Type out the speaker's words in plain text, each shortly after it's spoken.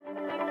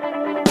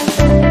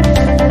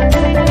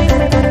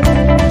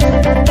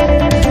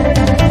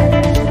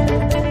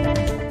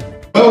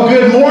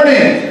good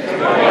morning. Good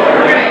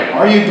morning.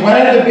 Are you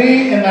glad to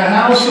be in the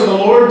house of the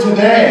Lord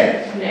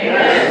today?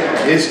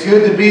 Amen. It's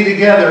good to be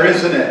together,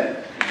 isn't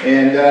it?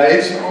 And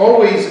it's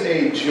always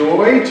a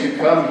joy to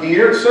come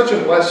here. It's such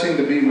a blessing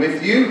to be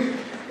with you.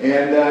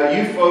 And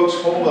you folks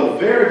hold a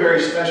very,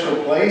 very special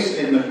place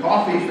in the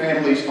Coffee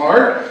family's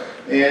heart.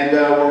 And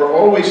we're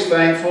always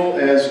thankful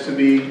as to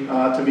be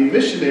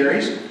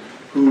missionaries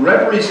who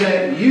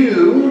represent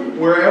you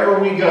wherever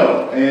we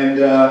go. And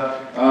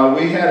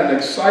we had an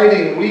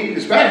exciting week.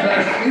 As a matter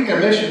of fact, speaking of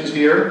missions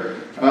here,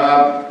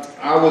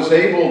 I was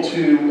able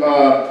to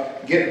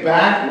get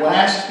back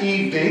last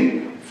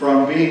evening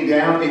from being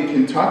down in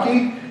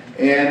Kentucky.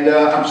 And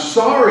I'm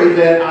sorry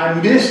that I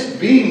missed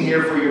being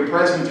here for your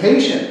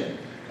presentation.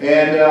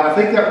 And I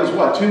think that was,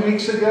 2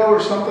 weeks ago or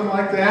something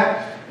like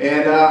that.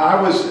 And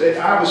I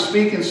was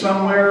speaking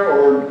somewhere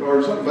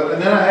or something,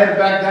 and then I headed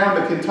back down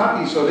to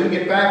Kentucky, so I didn't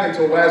get back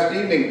until last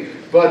evening.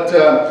 But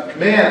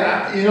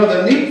man,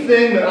 the neat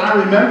thing that I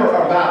remember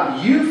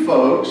about you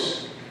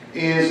folks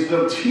is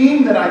the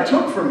team that I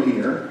took from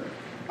here.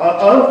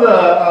 Of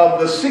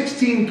the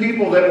 16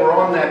 people that were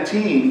on that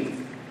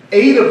team,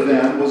 8 of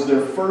them was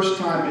their first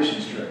time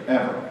missions trip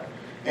ever.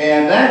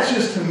 And that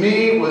just, to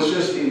me, was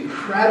just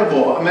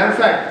incredible. As a matter of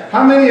fact,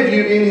 how many of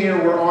you in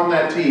here were on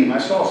that team? I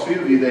saw a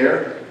few of you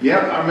there.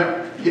 Yep,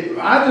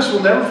 I just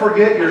will never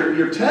forget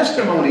your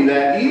testimony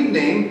that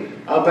evening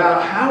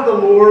about how the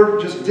Lord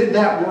just did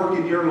that work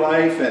in your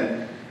life.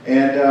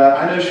 And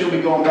I know she'll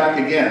be going back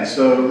again,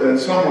 so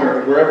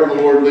somewhere, wherever the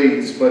Lord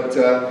leads. But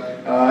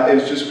it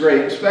was just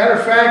great. As a matter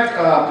of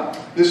fact,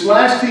 this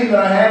last team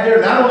that I had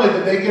there, not only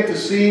did they get to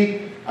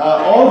see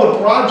all the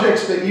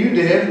projects that you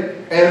did,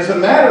 and as a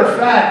matter of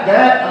fact,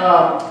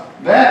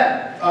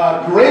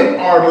 that grape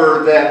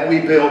arbor that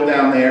we built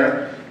down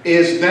there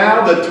is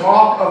now the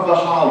talk of the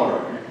holler.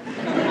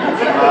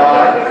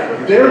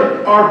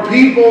 There are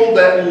people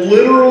that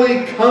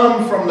literally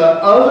come from the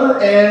other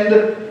end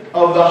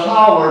of the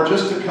holler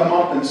just to come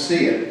up and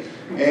see it.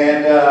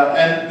 And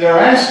they're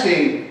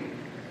asking,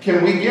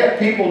 can we get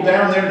people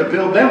down there to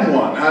build them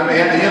one? I mean,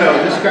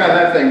 just kind of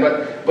that thing.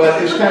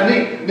 But it's kind of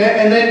neat.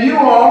 And then you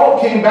all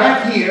came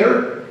back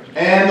here,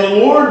 and the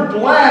Lord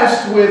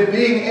blessed with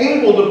being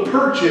able to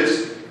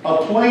purchase a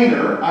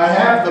planer. I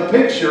have the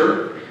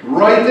picture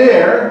right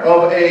there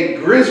of a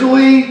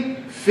Grizzly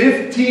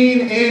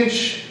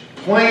 15-inch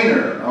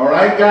planer. All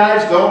right,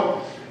 guys,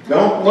 don't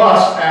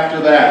lust after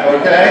that,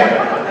 okay?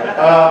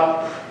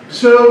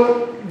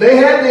 So they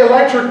had the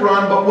electric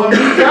run, but when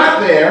we got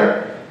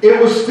there,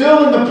 it was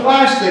still in the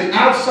plastic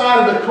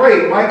outside of the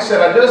crate. Mike said,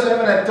 I just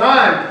haven't had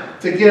time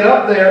to get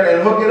up there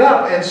and hook it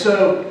up. And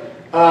so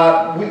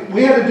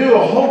we had to do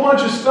a whole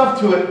bunch of stuff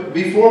to it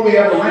before we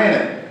ever ran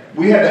it.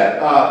 We had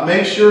to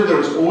make sure there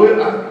was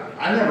oil.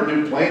 I never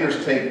knew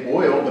planers take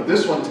oil, but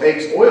this one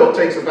takes oil. It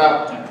takes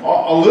about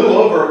a little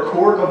over a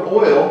quart of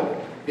oil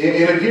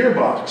in a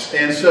gearbox.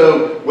 And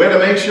so we had to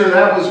make sure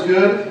that was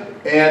good.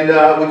 And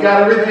we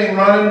got everything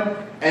running.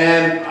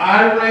 And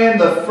I ran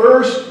the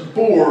first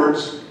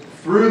boards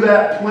through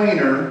that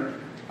planer.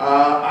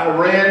 I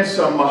ran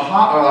some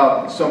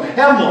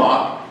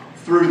hemlock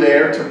through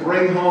there to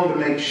bring home to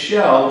make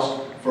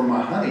shelves for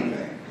my honey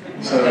thing.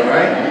 So,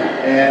 right?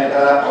 And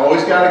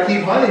always got to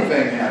keep honey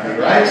thing happy,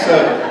 right?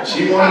 So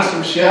she wanted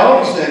some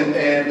shelves,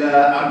 and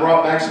I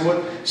brought back some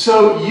wood.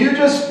 So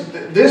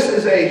this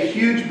is a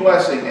huge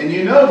blessing. And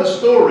you know the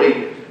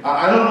story.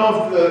 I don't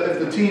know if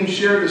the team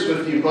shared this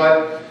with you,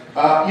 but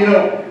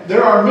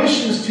there are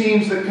missions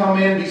teams that come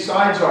in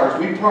besides ours.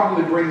 We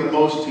probably bring the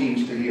most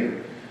teams to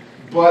here.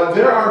 But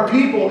there are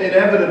people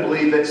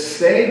inevitably that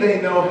say they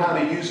know how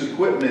to use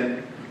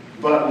equipment,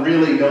 but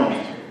really don't,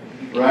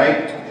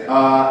 right?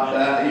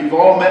 You've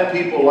all met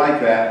people like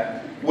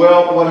that.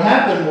 Well, what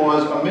happened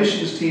was a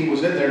missions team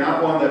was in there,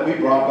 not one that we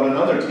brought, but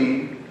another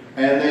team,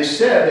 and they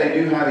said they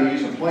knew how to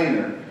use a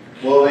planer.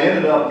 Well, they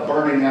ended up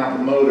burning out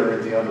the motor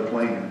at the other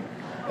planer.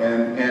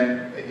 And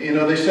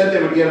they said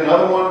they would get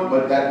another one,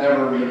 but that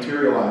never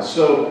materialized.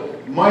 So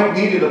Mike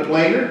needed a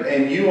planer,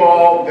 and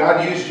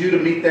God used you to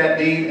meet that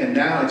need, and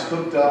now it's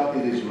hooked up.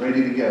 It is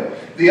ready to go.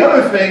 The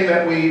other thing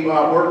that we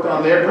worked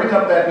on there, bring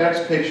up that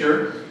next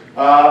picture.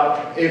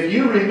 If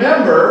you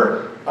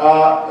remember,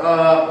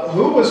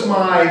 who was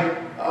my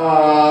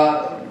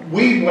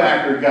weed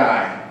whacker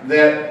guy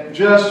that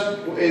just,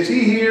 is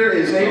he here?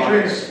 Is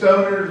Adrian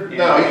Stoner?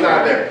 No, he's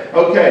not there.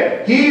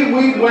 Okay. He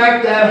weed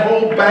whacked that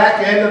whole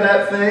back end of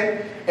that thing,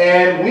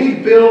 and we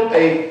built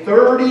a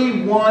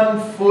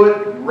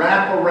 31-foot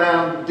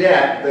wraparound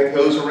deck that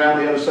goes around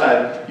the other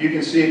side. You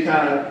can see it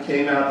kind of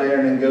came out there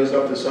and then goes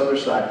up this other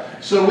side.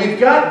 So we've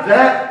got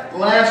that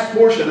last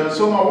portion. And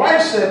so my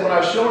wife said, when I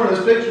was showing her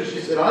this picture,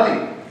 she said,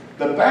 honey,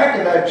 the back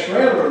of that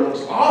trailer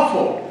looks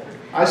awful.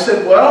 I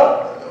said,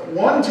 well,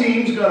 one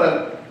team's going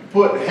to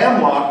put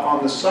hemlock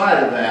on the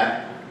side of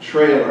that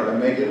trailer and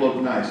make it look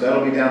nice.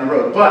 That'll be down the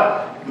road.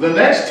 But the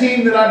next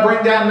team that I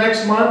bring down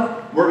next month,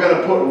 we're going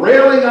to put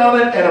railing on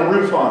it and a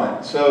roof on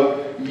it.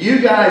 So you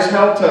guys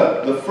helped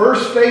the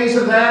first phase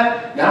of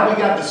that. Now we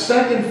got the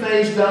second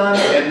phase done,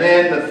 and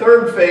then the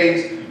third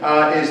phase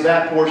is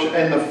that portion.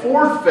 And the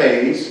fourth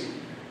phase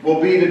will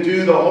be to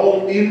do the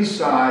whole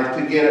inside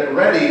to get it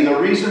ready. The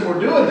reason we're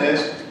doing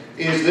this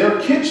is their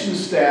kitchen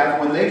staff,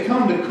 when they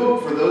come to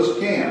cook for those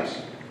camps,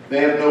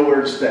 they have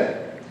nowhere to stay.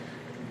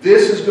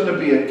 This is going to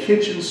be a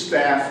kitchen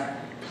staff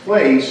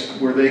place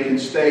where they can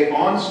stay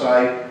on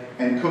site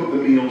and cook the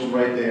meals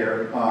right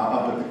there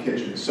up at the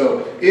kitchen.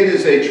 So it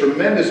is a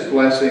tremendous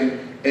blessing.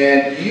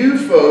 And you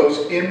folks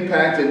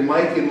impacted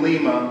Mike and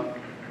Lima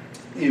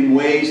in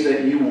ways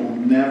that you will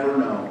never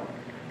know.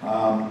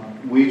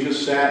 We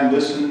just sat and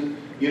listened.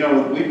 You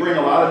know, we bring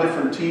a lot of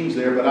different teams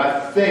there, but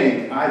I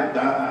think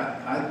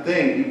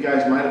you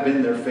guys might have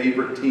been their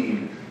favorite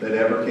team that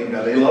ever came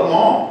down. They love them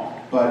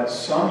all, but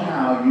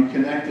somehow you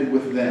connected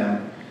with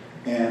them,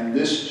 and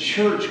this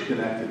church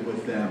connected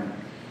with them.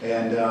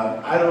 And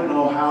I don't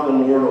know how the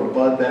Lord will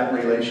bud that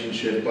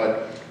relationship,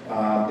 but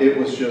it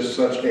was just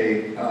such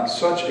a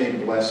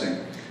blessing.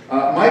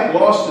 Mike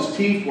lost his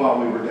teeth while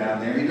we were down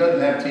there. He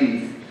doesn't have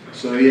teeth,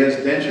 so he has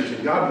dentures.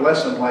 And God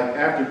bless him. Like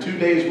after 2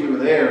 days we were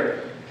there,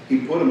 he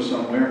put them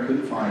somewhere and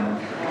couldn't find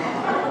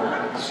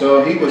them.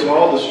 So he was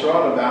all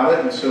distraught about it,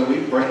 and so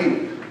we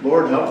prayed,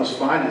 Lord, help us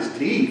find his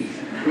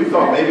teeth. We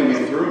thought maybe we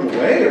threw them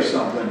away or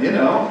something, you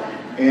know.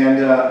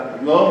 And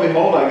lo and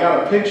behold, I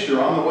got a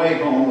picture on the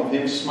way home of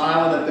him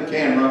smiling at the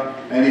camera,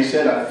 and he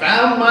said, I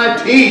found my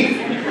teeth.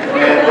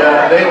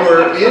 And they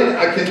were in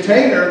a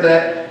container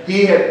that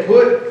he had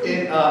put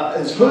in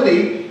his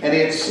hoodie, and he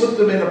had slipped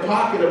them in the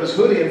pocket of his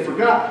hoodie and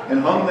forgot,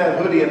 and hung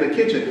that hoodie in the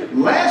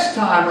kitchen. Last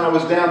time I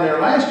was down there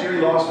last year,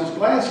 he lost his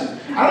glasses.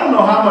 I don't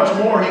know how much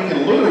more he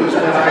can lose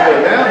when I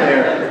go down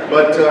there,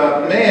 but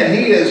man,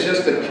 he is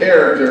just a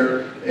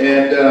character.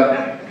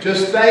 And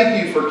just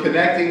thank you for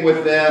connecting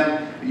with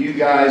them. You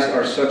guys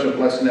are such a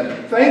blessing.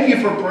 Thank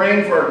you for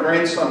praying for our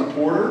grandson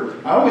Porter.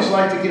 I always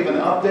like to give an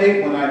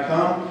update when I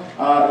come.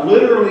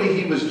 Literally,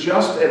 he was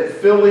just at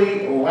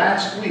Philly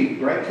last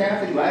week, right,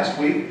 Kathy? Last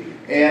week.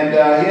 And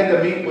he had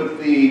to meet with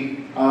the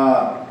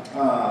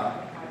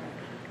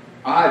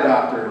eye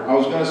doctor. I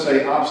was going to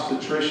say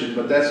obstetrician,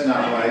 but that's not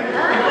right.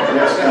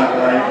 That's not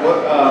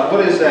right.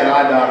 What is that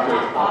eye doctor?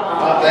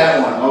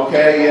 That one.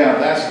 Okay, yeah,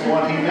 that's the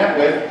one he met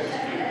with.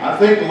 I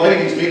think the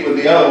ladies meet with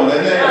the other one,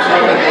 isn't it?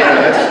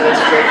 Yeah,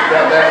 that's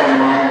got that one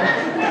wrong.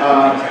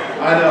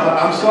 I know.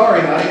 I'm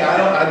sorry, honey.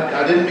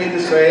 I didn't mean to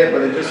say it,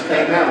 but it just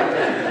came out.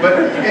 But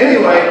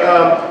anyway,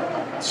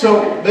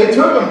 so they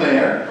took him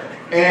there,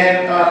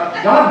 and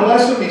God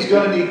bless him. He's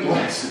going to need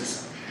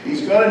glasses.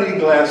 He's going to need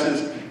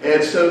glasses.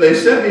 And so they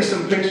sent me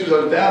some pictures.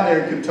 I was down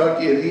there in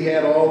Kentucky, and he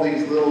had all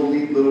these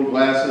neat little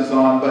glasses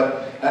on.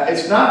 But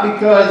it's not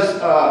because.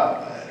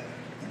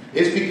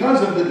 It's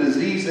because of the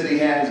disease that he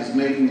has is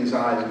making his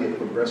eyes get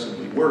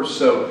progressively worse.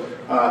 So,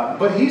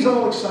 but he's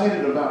all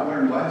excited about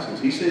wearing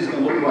glasses. He says he's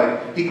going to look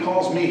like, he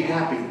calls me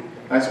Happy.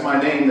 That's my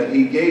name that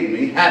he gave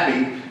me,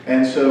 Happy.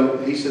 And so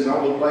he says,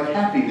 I'll look like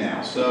Happy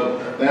now. So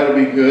that'll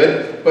be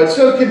good. But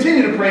so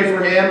continue to pray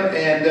for him.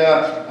 And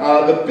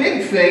the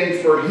big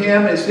thing for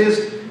him is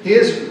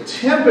his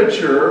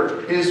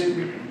temperature, his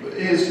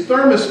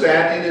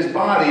thermostat in his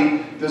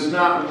body does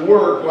not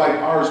work like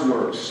ours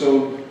works.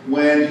 So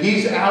when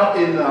he's out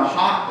in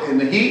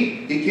the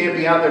heat, he can't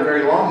be out there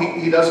very long.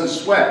 He doesn't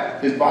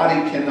sweat. His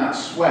body cannot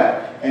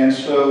sweat. And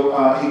so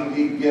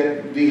he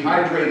get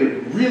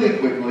dehydrated really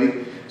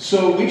quickly.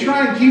 So we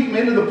try and keep him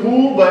into the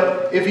pool,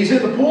 but if he's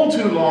in the pool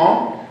too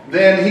long,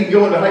 then he'd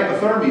go into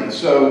hypothermia.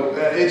 So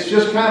it's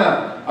just kind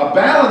of a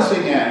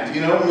balancing act.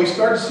 You know, when we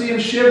start to see him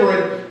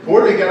shivering,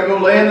 Porter, you got to go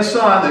lay in the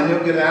sun. Then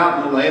he'll get out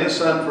and he'll lay in the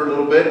sun for a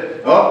little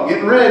bit. Oh,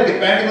 getting ready, get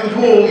back into the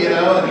pool, you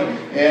know.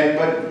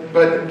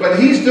 But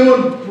he's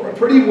doing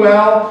pretty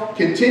well.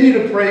 Continue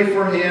to pray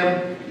for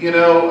him. You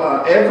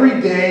know,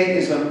 every day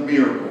is a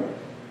miracle.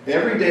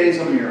 Every day is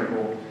a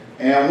miracle.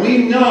 And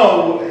we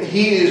know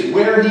he is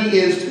where he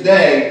is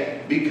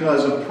today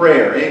because of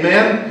prayer.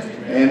 Amen?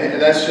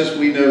 And that's just,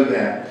 we know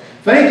that.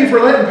 Thank you for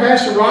letting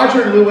Pastor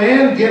Roger and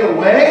Luann get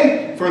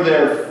away for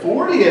their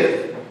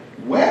 40th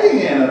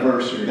wedding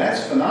anniversary.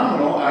 That's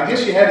phenomenal. I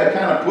guess you had to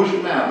kind of push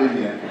them out, didn't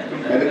you?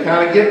 You had to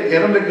kind of get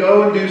them to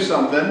go and do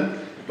something.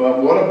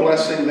 But what a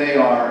blessing they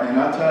are. And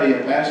I'll tell you,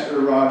 Pastor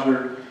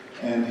Roger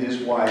and his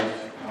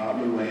wife,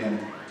 Luann,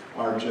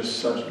 are just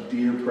such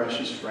dear,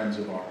 precious friends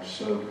of ours.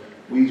 So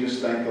we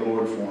just thank the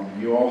Lord for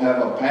them. You all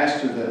have a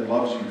pastor that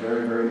loves you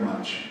very, very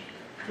much.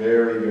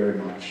 Very, very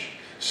much.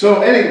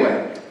 So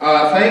anyway,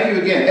 thank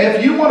you again.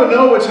 If you want to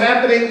know what's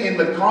happening in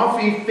the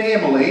Coffee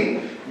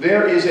family,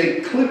 there is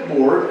a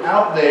clipboard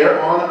out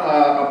there on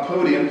a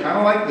podium, kind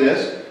of like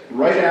this,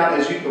 right out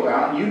as you go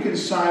out. You can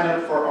sign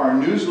up for our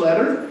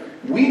newsletter.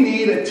 We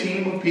need a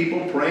team of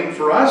people praying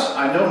for us.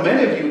 I know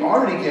many of you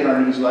already get our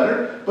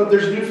newsletter, but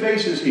there's new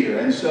faces here.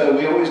 And so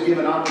we always give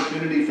an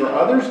opportunity for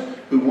others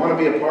who want to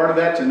be a part of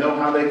that to know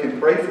how they can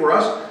pray for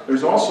us.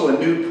 There's also a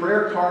new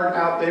prayer card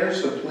out there,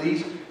 so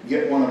please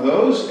get one of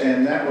those,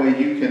 and that way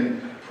you can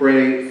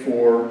pray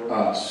for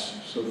us.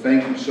 So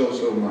thank you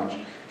so much.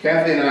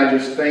 Kathy and I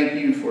just thank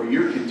you for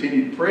your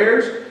continued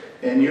prayers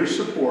and your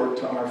support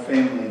to our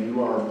family.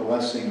 You are a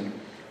blessing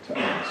to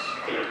us.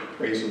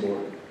 Praise the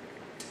Lord.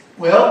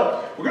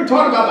 Well, we're going to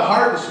talk about the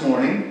heart this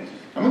morning.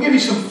 I'm going to give you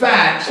some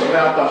facts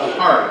about the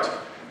heart.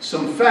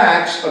 Some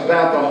facts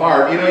about the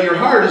heart. You know, your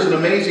heart is an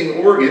amazing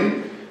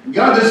organ.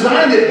 God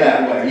designed it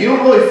that way. You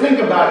don't really think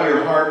about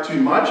your heart too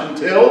much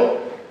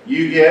until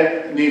you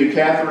need a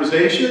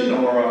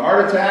catheterization or a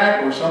heart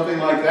attack or something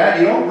like that.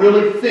 You don't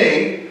really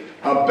think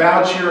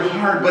about your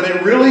heart, but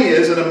it really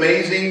is an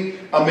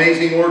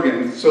amazing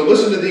organ. So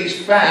listen to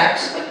these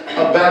facts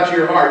about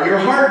your heart. Your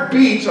heart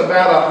beats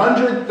about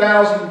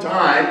 100,000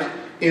 times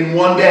in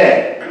one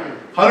day.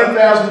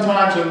 100,000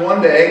 times in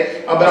one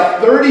day,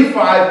 about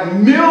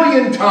 35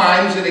 million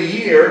times in a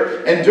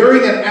year, and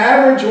during an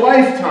average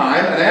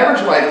lifetime,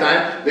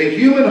 the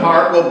human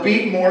heart will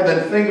beat more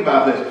than, think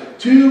about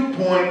this,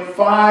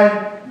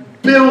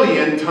 2.5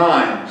 billion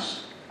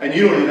times. And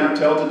you don't even have to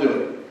tell it to do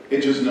it.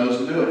 It just knows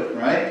to do it,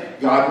 right?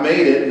 God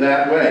made it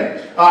that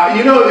way.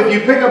 You know, if you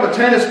pick up a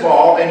tennis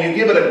ball and you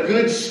give it a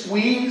good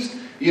squeeze,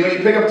 you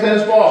pick up a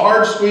tennis ball, a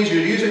hard squeeze,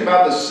 you're using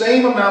about the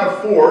same amount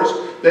of force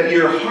that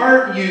your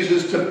heart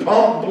uses to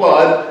pump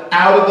blood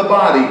out of the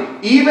body.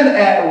 Even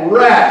at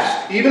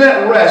rest, if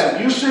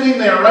you're sitting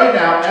there right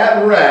now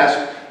at rest,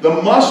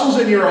 the muscles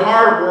in your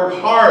heart work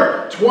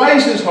hard,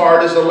 twice as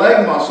hard as the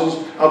leg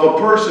muscles of a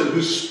person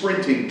who's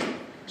sprinting.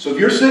 So if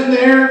you're sitting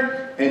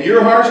there and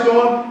your heart's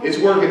going, it's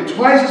working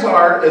twice as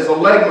hard as the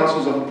leg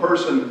muscles of a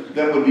person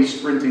that would be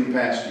sprinting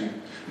past you.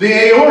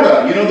 The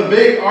aorta, the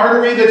big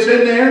artery that's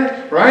in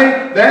there,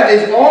 right? That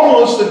is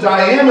almost the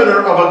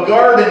diameter of a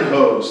garden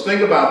hose.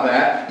 Think about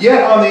that.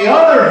 Yet on the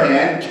other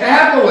hand,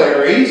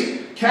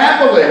 capillaries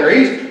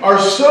are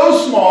so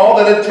small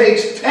that it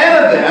takes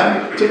 10 of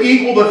them to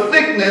equal the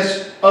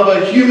thickness of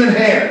a human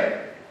hair.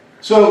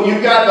 So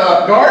you've got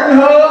the garden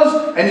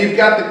hose and you've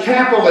got the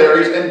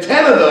capillaries, and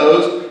 10 of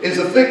those is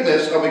the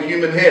thickness of a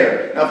human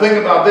hair. Now think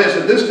about this.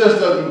 If this just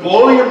doesn't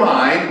blow your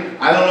mind,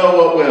 I don't know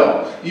what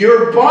will.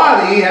 Your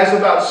body has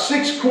about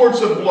 6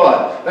 quarts of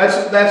blood.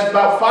 That's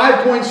about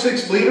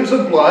 5.6 liters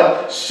of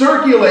blood,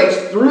 circulates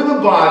through the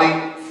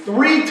body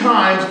 3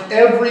 times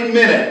every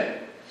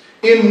minute.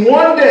 In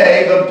one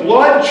day, the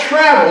blood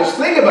travels,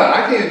 think about it,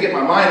 I can't even get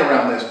my mind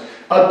around this,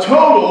 a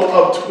total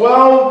of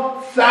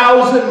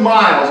 12,000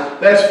 miles.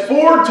 That's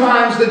 4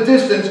 times the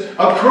distance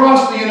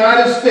across the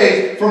United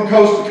States from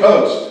coast to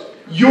coast.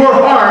 Your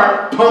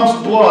heart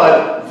pumps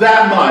blood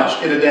that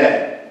much in a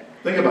day.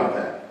 Think about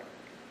that.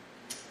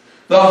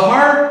 The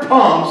heart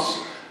pumps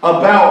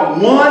about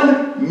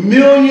 1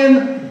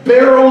 million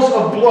barrels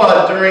of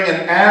blood during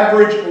an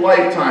average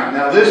lifetime.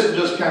 Now this will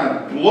just kind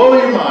of blow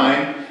your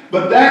mind,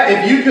 but that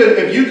if you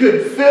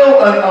could fill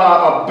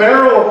a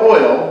barrel of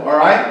oil, all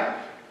right,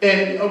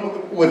 and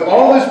with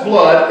all this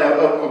blood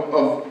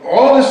of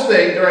all this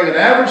thing during an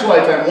average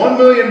lifetime, 1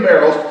 million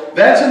barrels,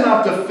 that's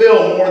enough to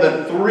fill more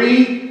than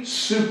 3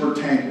 super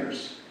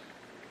tankers.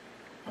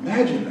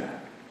 Imagine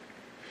that.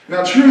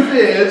 Now, truth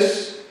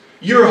is,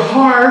 your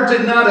heart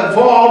did not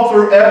evolve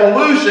through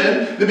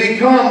evolution to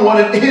become what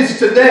it is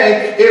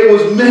today. It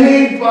was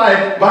made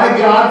by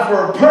God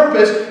for a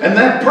purpose, and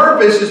that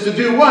purpose is to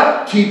do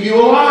what? Keep you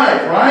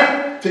alive,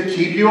 right? To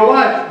keep you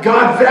alive.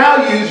 God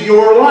values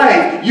your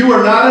life. You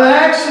are not an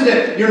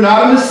accident. You're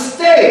not a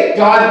mistake.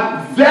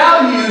 God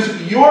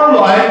values your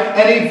life,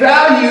 and He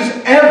values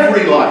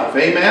every life.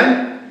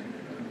 Amen?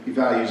 He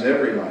values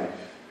every life.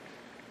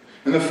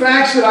 And the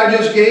facts that I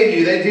just gave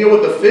you, they deal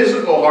with the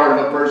physical heart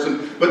of a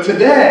person. But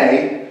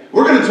today,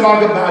 we're going to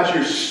talk about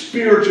your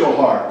spiritual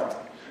heart.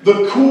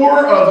 The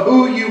core of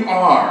who you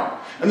are.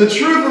 And the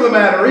truth of the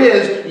matter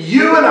is,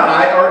 you and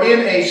I are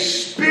in a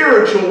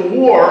spiritual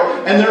war,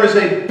 and there is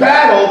a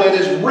battle that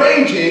is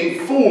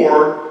raging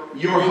for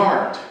your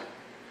heart.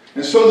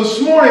 And so this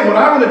morning, what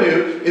I want to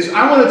do is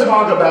I want to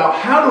talk about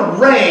how to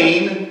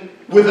reign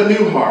with a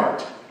new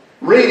heart.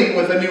 Reigning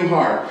with a new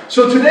heart.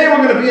 So today we're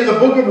going to be in the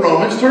book of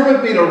Romans. Turn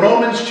with me to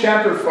Romans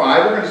chapter 5.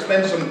 We're going to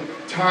spend some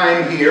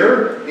time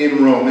here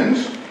in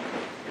Romans.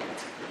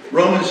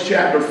 Romans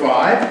chapter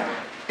 5.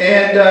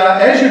 And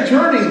as you're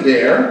turning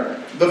there,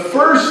 the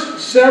first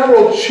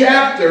several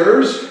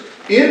chapters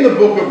in the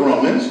book of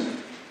Romans,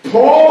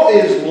 Paul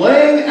is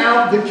laying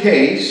out the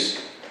case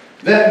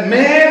that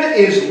man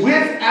is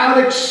without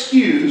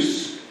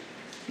excuse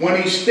when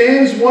he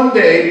stands one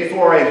day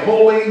before a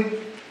holy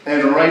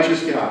and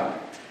righteous God.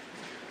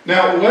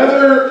 Now,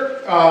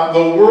 whether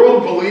the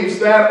world believes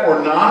that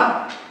or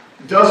not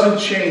doesn't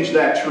change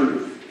that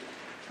truth,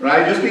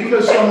 right? Just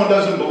because someone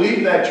doesn't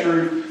believe that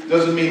truth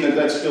doesn't mean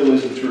that still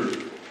is the truth.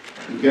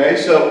 Okay,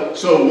 so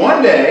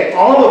one day,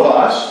 all of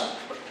us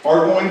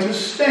are going to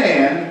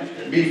stand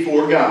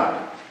before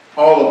God.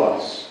 All of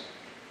us.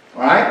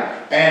 All right?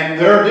 And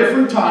there are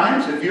different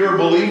times. If you're a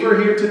believer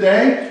here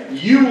today,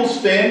 you will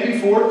stand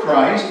before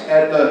Christ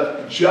at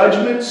the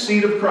judgment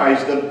seat of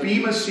Christ, the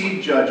Bema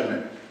Seat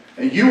judgment.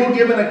 And you will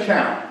give an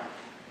account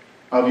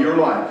of your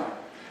life.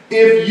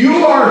 If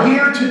you are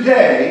here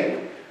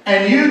today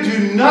and you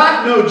do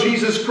not know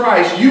Jesus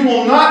Christ, you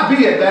will not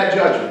be at that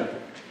judgment.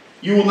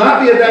 You will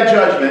not be at that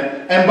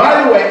judgment. And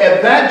by the way,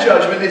 at that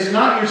judgment, it's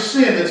not your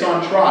sin that's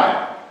on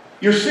trial.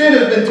 Your sin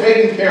has been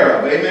taken care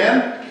of.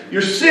 Amen?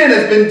 Your sin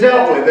has been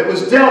dealt with. It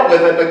was dealt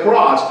with at the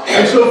cross.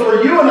 And so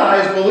for you and I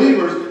as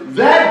believers,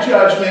 that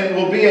judgment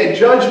will be a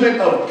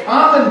judgment of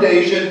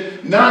commendation,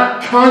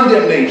 not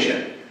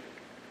condemnation.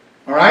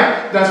 All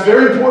right? That's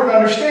very important to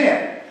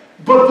understand.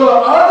 But the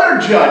other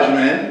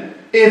judgment,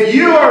 if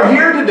you are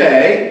here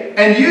today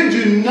and you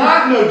do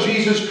not know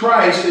Jesus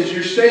Christ as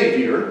your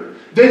Savior,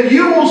 then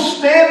you will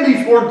stand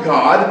before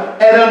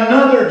God at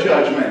another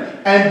judgment.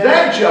 And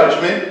that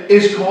judgment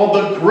is called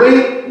the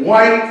Great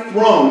White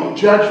Throne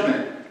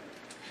Judgment.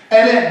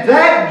 And at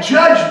that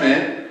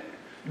judgment,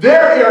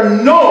 there are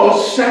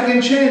no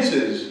second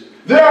chances.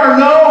 There are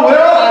no,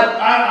 well,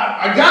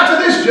 I got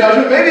to this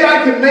judgment, maybe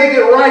I can make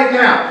it right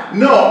now.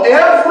 No,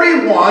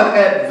 everyone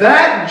at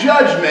that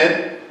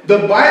judgment,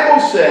 the Bible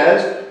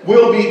says,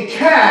 will be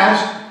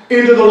cast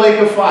into the lake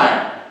of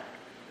fire.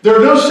 There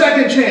are no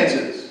second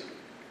chances.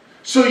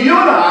 So you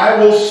and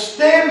I will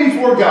stand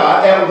before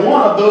God at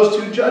one of those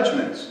two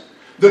judgments.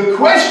 The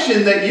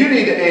question that you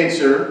need to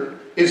answer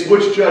is,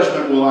 which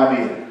judgment will I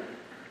be in?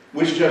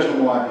 Which judgment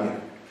will I be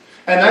in?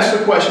 And that's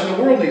the question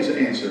the world needs to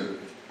answer.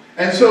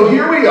 And so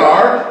here we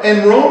are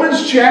in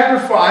Romans chapter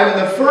 5.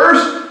 In the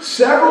first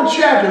several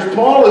chapters,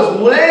 Paul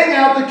is laying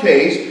out the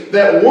case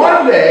that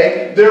one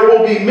day there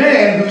will be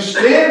men who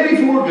stand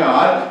before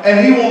God,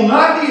 and he will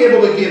not be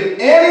able to give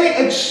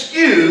any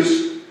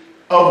excuse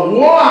of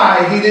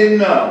why he didn't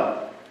know.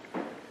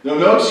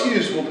 No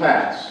excuse will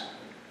pass.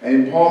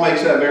 And Paul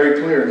makes that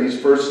very clear in these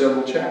first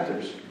several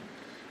chapters.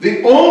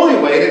 The only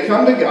way to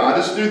come to God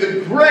is through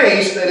the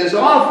grace that is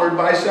offered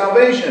by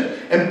salvation.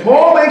 And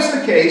Paul makes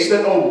the case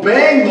that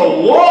obeying the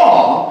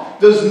law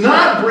does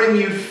not bring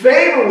you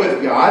favor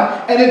with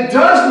God, and it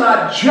does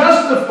not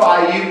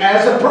justify you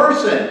as a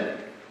person.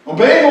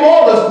 Obeying the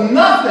law does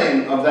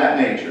nothing of that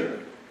nature.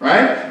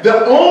 Right?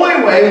 The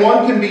only way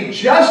one can be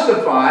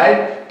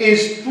justified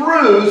is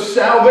through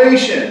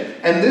salvation.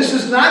 And this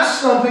is not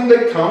something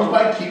that comes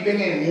by keeping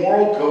a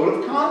moral code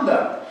of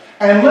conduct.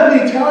 And let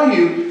me tell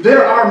you,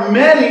 there are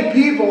many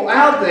people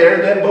out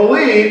there that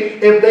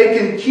believe if they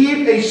can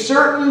keep a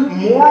certain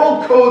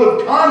moral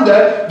code of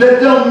conduct that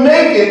they'll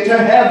make it to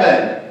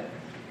heaven.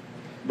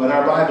 But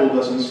our Bible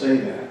doesn't say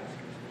that.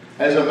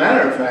 As a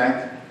matter of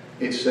fact,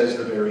 it says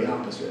the very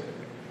opposite.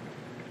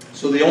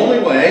 So the only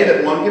way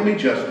that one can be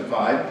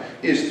justified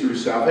is through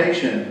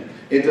salvation.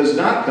 It does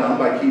not come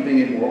by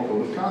keeping a moral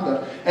code of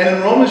conduct. And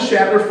in Romans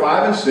chapter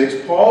 5 and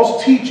 6,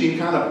 Paul's teaching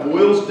kind of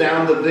boils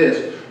down to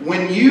this.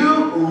 When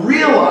you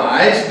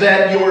realize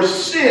that your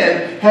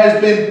sin has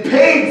been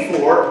paid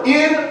for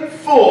in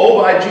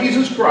full by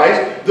Jesus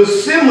Christ, the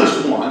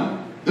sinless one,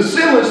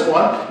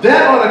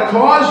 that ought to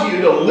cause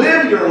you to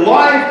live your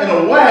life in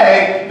a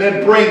way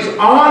that brings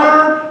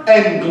honor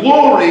and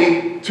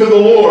glory to the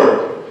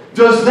Lord.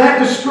 Does that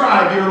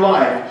describe your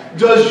life?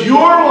 Does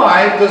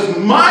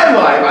my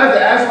life, I have to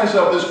ask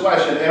myself this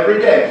question every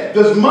day.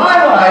 Does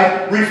my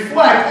life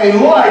reflect a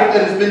life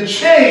that has been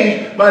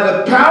changed by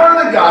the power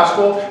of the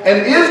gospel?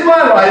 And is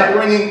my life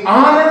bringing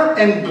honor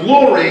and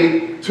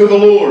glory to the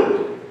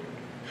Lord?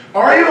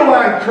 Are you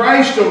allowing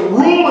Christ to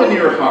rule in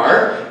your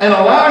heart and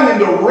allowing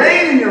Him to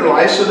reign in your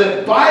life so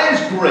that by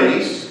His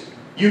grace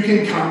you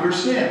can conquer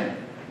sin?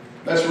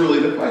 That's really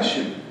the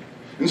question.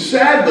 And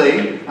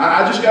sadly,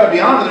 I just got to be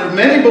honest, there are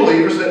many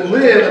believers that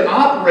live and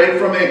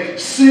operate from a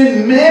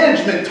sin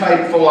management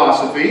type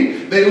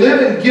philosophy. They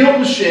live in guilt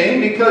and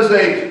shame because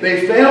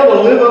they fail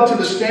to live up to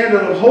the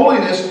standard of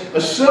holiness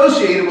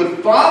associated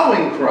with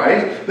following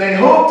Christ. They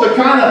hope to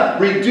kind of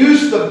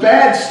reduce the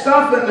bad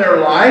stuff in their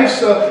life.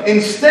 So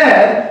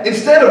instead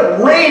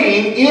of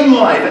reigning in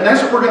life, and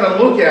that's what we're going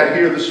to look at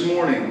here this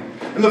morning.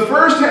 And the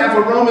first half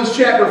of Romans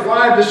chapter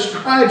 5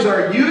 describes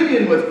our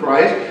union with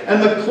Christ,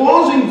 and the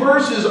closing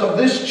verses of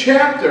this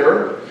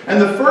chapter and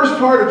the first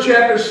part of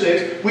chapter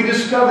 6, we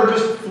discover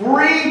just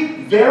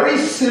three very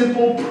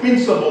simple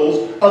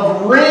principles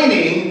of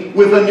reigning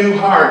with a new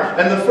heart.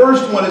 And the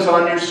first one is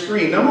on your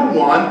screen. Number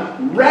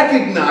one,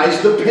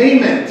 recognize the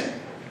payment.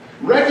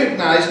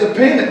 Recognize the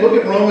payment. Look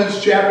at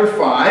Romans chapter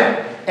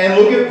 5 and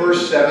look at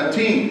verse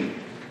 17.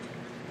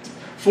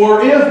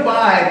 For if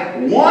by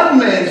one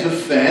man's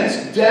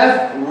offense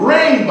death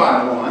reigned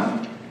by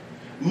one,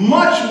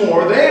 much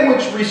more they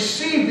which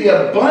receive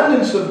the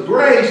abundance of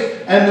grace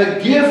and the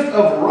gift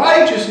of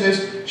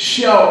righteousness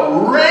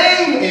shall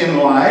reign in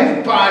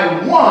life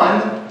by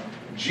one,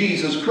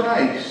 Jesus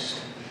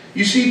Christ.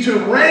 You see, to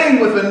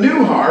reign with a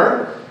new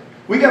heart,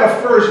 we got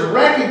to first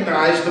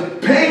recognize the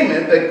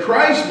payment that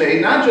Christ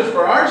made, not just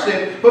for our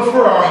sin, but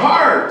for our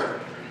heart.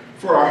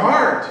 For our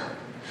heart.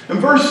 And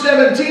verse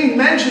 17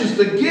 mentions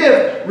the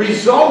gift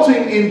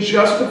resulting in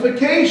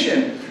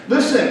justification.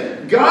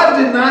 Listen, God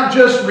did not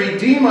just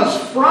redeem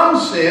us from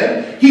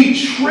sin, He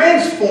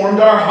transformed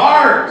our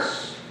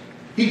hearts.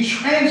 He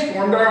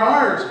transformed our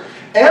hearts.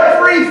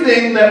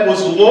 Everything that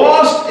was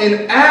lost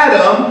in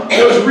Adam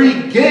was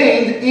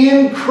regained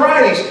in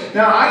Christ.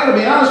 Now, I got to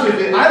be honest with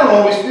you, I don't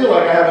always feel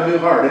like I have a new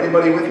heart.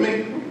 Anybody with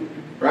me?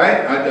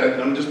 Right?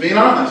 I'm just being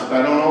honest.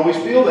 I don't always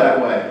feel that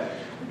way.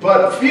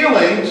 But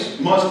feelings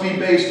must be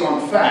based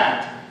on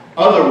fact.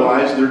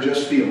 Otherwise, they're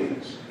just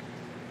feelings.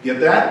 Get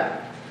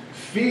that?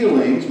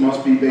 Feelings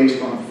must be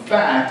based on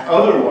fact.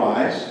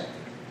 Otherwise,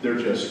 they're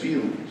just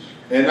feelings.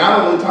 And not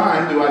all the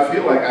time do I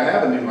feel like I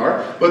have a new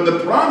heart, but the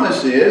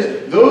promise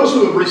is those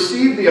who have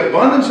received the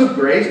abundance of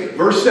grace,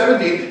 verse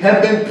 17,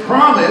 have been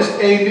promised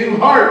a new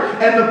heart.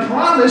 And the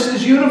promise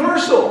is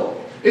universal.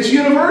 It's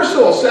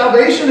universal.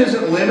 Salvation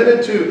isn't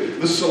limited to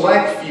the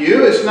select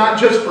few. It's not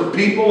just for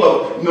people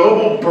of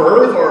noble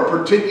birth or a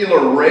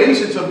particular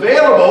race. It's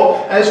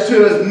available as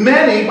to as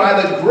many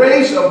by the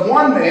grace of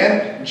one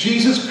man,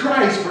 Jesus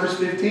Christ, verse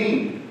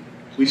 15.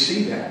 We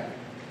see that.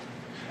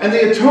 And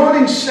the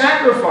atoning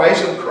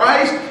sacrifice of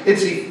Christ,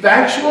 it's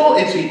effectual,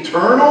 it's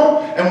eternal,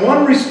 and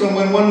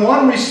when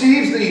one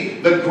receives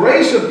the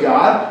grace of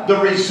God, the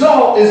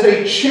result is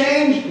a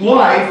changed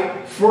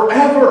life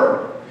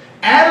forever.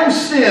 Adam's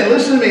sin,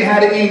 listen to me,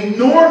 had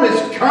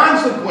enormous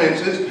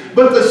consequences,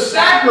 but the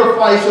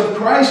sacrifice of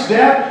Christ's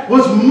death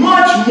was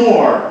much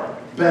more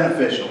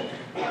beneficial,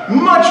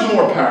 much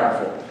more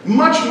powerful,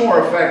 much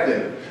more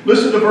effective.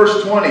 Listen to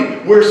verse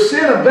 20. Where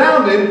sin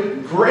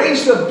abounded,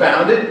 grace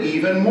abounded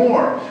even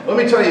more. Let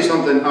me tell you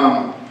something.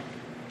 All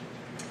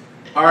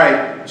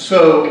right,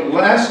 so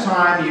last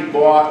time you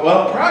bought,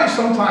 well, probably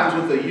sometimes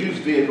with a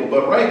used vehicle,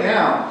 but right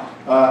now,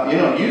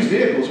 used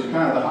vehicles are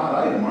kind of the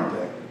hot item, aren't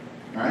they?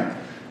 All right?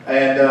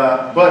 And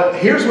but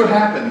here's what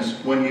happens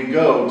when you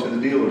go to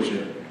the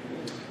dealership.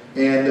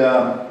 And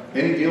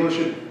any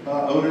dealership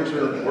owners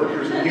or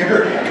workers in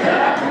here?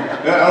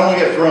 I don't want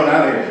to get thrown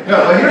out of here.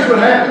 No, but here's what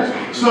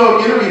happens. So,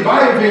 you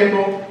buy a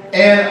vehicle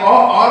and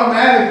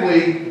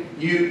automatically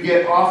you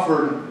get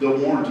offered the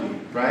warranty,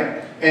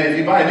 right? And if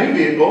you buy a new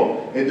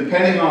vehicle,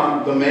 depending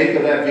on the make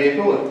of that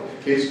vehicle,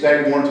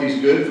 that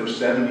warranty's good for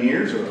 7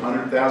 years or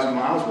 100,000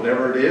 miles,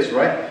 whatever it is,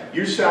 right?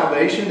 Your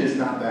salvation is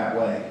not that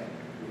way.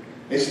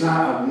 It's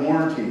not a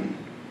warranty,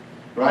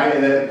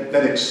 right,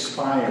 that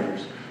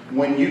expires.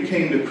 When you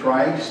came to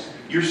Christ,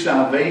 your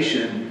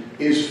salvation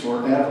is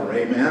forever.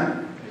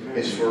 Amen?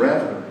 It's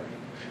forever.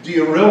 Do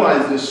you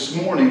realize this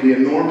morning the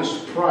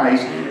enormous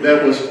price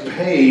that was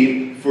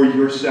paid for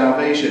your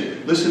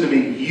salvation? Listen to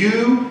me.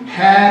 You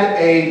had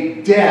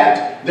a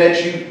debt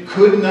that you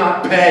could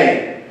not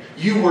pay.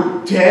 You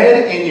were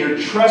dead in your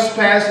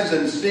trespasses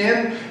and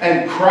sin,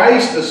 and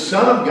Christ, the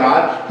Son of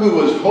God, who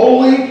was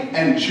holy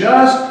and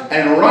just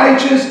and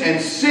righteous and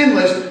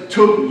sinless,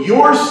 took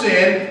your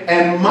sin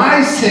and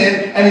my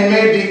sin, and He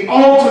made the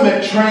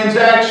ultimate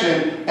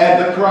transaction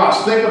at the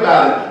cross. Think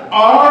about it.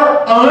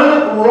 Our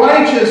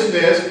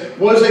unrighteousness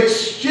was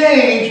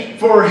exchanged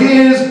for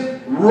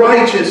His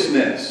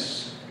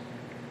righteousness.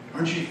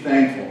 Aren't you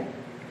thankful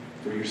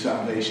for your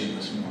salvation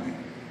this morning?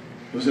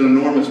 It was an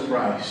enormous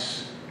price.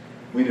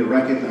 We need to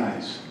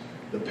recognize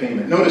the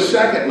payment. Notice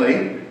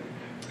secondly,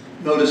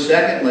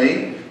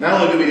 not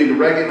only do we need to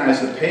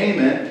recognize the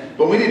payment,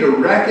 but we need to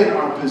reckon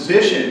our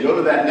position. Go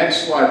to that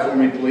next slide for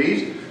me,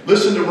 please.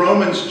 Listen to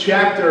Romans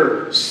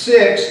chapter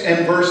 6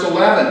 and verse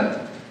 11.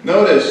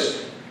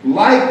 Notice,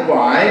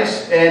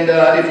 likewise, and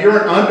if you're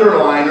an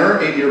underliner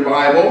in your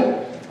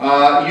Bible,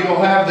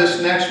 you'll have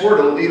this next word.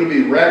 It'll either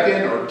be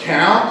reckon or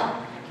count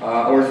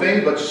or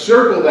thing, but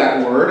circle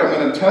that word. I'm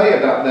going to tell you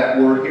about that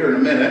word here in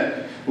a minute.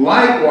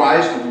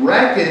 Likewise,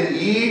 reckon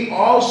ye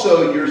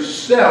also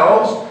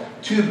yourselves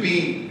to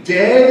be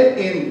dead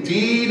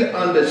indeed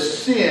unto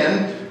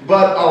sin,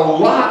 but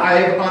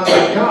alive unto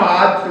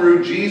God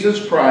through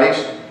Jesus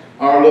Christ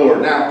our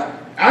Lord. Now,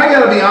 I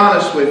got to be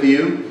honest with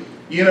you.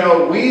 We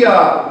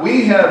are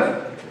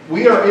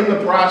in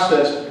the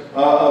process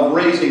of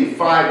raising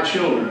 5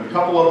 children. A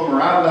couple of them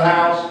are out of the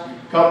house.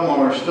 A couple of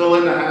them are still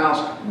in the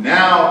house.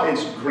 Now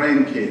it's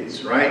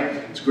grandkids, right?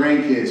 It's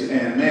grandkids,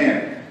 and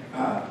man.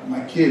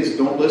 My kids,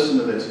 don't listen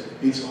to this.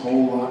 It's a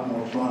whole lot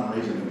more fun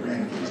raising the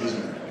grandkids,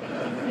 isn't it?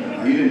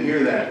 You didn't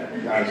hear that,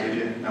 guys, did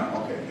you? No,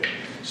 okay, good.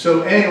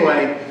 So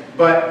anyway,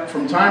 but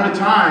from time to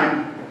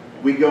time,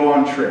 we go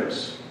on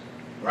trips,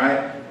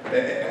 right?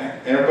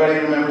 Everybody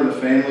remember the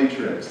family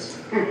trips,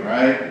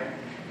 right?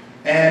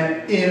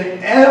 And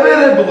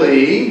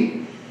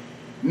inevitably,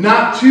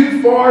 not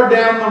too far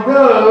down the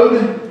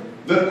road,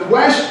 the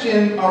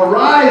question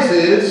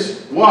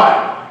arises, what?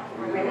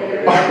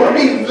 Are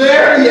we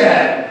there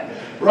yet?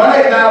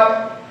 Right?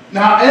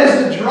 Now,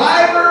 as the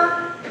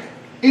driver,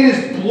 it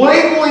is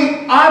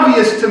blatantly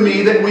obvious to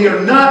me that we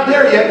are not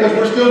there yet because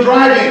we're still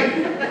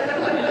driving.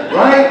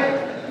 Right?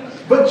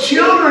 But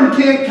children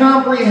can't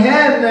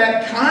comprehend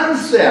that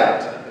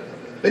concept.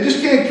 They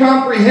just can't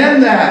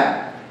comprehend that.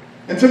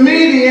 And to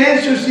me, the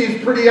answer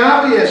seems pretty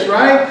obvious,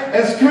 right? And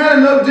it's kind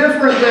of no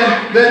different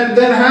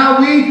than how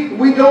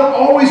we don't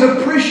always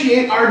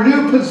appreciate our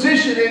new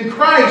position in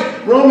Christ.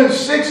 Romans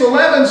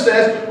 6:11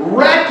 says,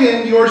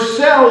 reckon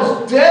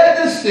yourselves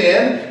dead to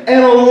sin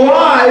and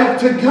alive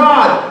to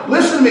God.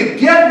 Listen to me,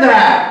 get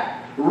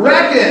that.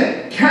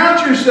 Reckon,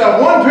 count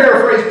yourself. One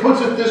paraphrase puts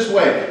it this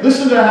way.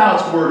 Listen to how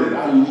it's worded.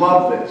 I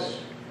love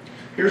this.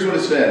 Here's what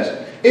it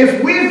says.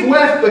 If we've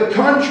left the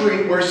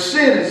country where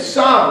sin is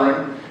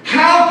sovereign,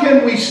 how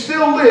can we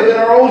still live in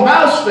our old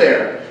house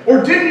there?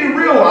 Or didn't you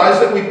realize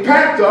that we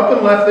packed up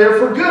and left there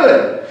for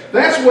good?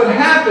 That's what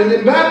happened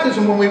in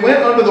baptism. When we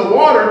went under the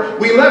water,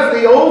 we left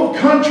the old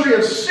country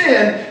of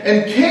sin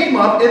and came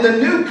up in the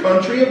new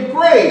country of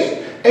grace.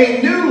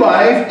 A new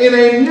life in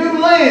a new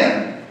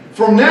land.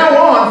 From now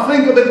on,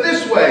 think of it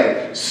this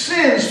way.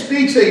 Sin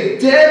speaks a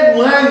dead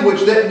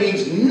language that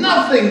means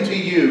nothing to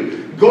you.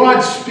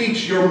 God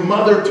speaks your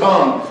mother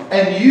tongue,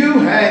 and you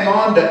hang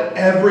on to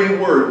every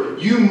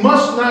word. You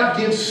must not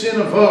give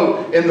sin a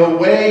vote in the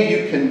way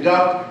you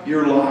conduct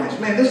your lives.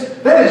 Man,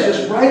 that is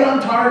just right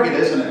on target,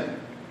 isn't it?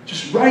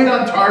 Just right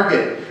on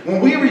target. When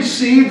we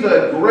receive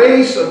the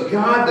grace of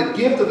God, the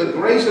gift of the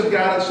grace of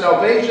God and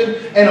salvation,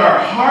 and our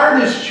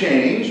heart is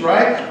changed,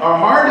 right? Our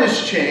heart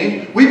is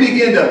changed. We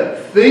begin to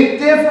think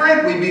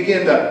different. We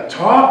begin to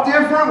talk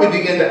different. We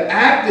begin to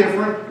act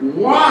different.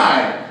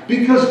 Why?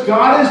 Because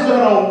God has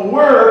done a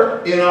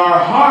work in our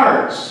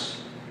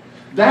hearts.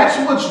 That's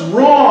what's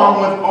wrong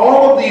with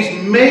all of these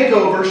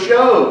makeover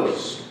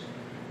shows.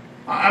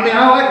 I mean,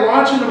 I like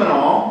watching them and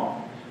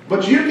all,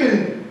 but you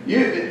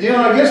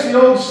know, I guess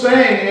the old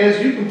saying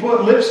is you can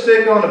put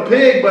lipstick on a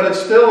pig, but it's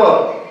still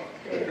a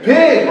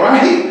pig,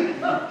 right?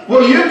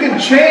 Well, you can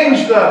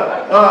change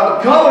the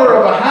color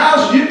of a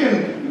house, you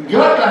can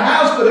gut the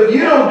house, but if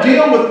you don't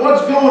deal with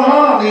what's going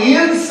on the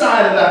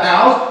inside of the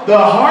house, the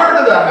heart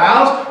of the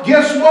house,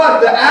 guess what?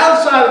 The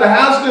outside of the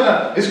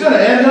house is going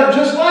to end up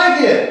just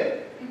like it.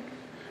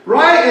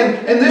 Right?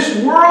 And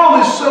this world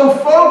is so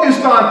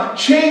focused on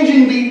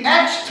changing the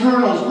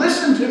externals.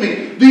 Listen to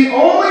me. The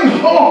only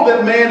hope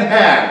that man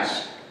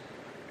has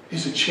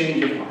is a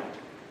change of heart.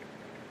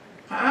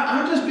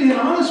 I'm just being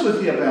honest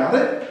with you about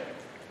it.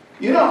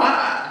 You know,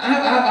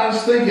 I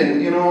was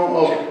thinking, you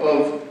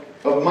know,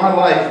 of my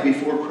life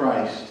before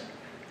Christ.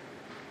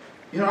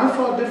 You know, I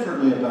thought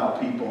differently about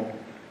people.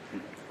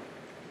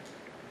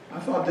 I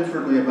thought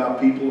differently about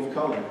people of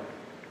color.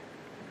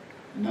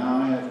 Now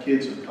I have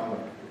kids of color.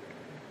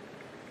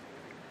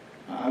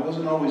 I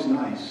wasn't always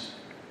nice.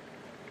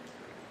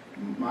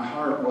 My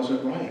heart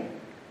wasn't right.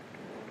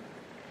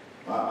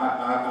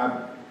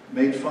 I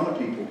made fun of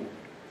people.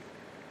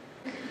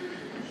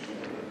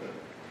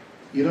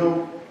 You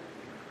know,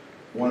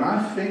 when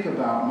I think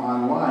about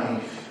my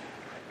life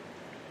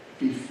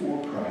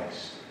before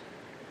Christ,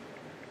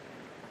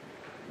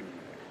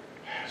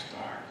 it was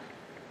dark.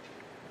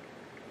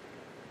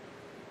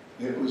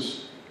 It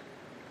was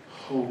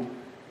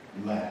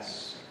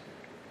hopeless.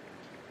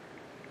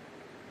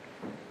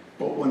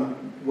 But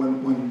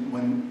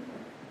when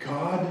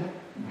God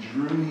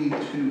drew me to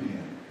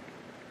Him,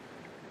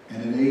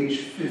 and at age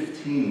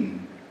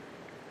 15,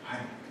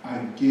 I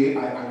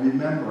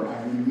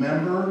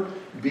remember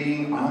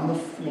being on the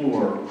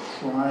floor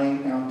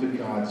crying out to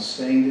God,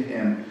 saying to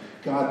Him,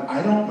 God,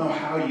 I don't know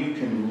how you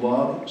can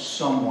love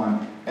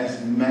someone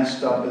as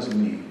messed up as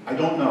me. I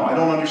don't know. I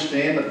don't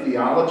understand the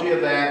theology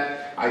of that.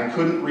 I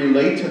couldn't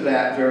relate to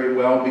that very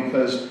well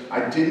because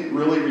I didn't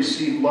really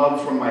receive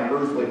love from my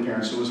earthly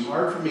parents. So it was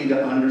hard for me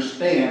to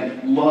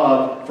understand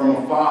love from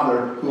a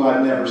father who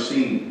I'd never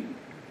seen.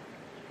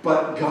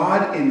 But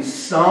God, in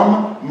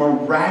some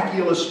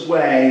miraculous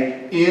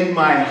way, in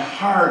my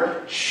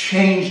heart,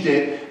 changed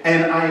it.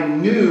 And I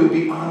knew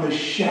beyond a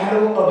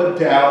shadow of a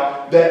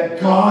doubt that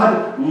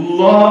God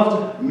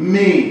loved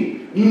me.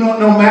 You know,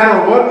 no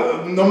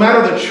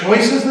matter the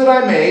choices that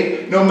I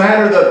made, no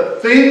matter the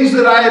things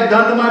that I had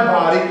done to my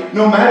body,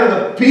 no matter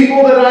the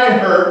people that I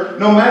hurt,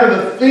 no matter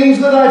the things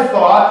that I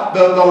thought,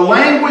 the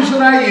language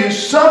that I used,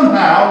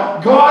 somehow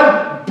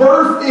God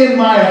birthed in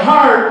my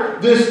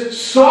heart this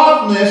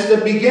softness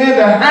that began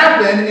to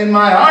happen in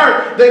my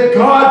heart, that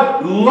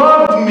God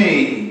loved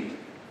me.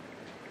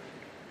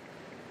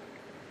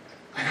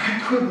 And I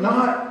could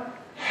not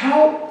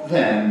help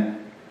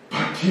then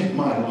but give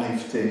my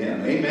life to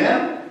Him.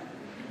 Amen?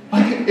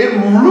 Like, it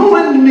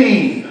ruined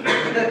me.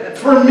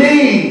 For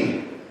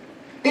me.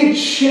 It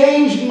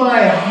changed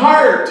my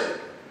heart.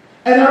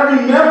 And I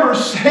remember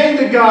saying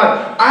to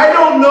God, I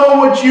don't know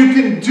what you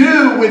can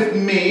do with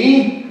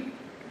me,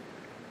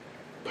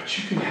 but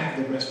you can have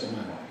the rest of my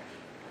life.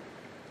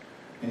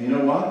 And you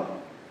know what?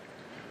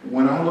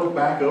 When I look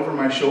back over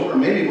my shoulder,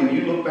 maybe when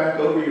you look back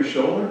over your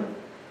shoulder,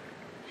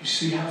 you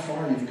see how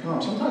far you've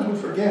come. Sometimes we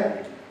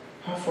forget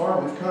how far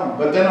we've come.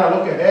 But then I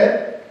look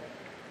ahead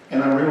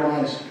and I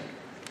realize,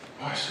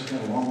 oh, I still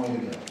got a long way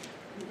to go.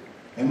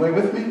 Anybody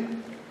with me?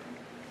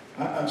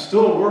 I'm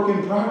still a work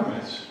in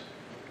progress.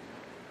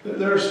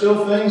 There are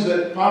still things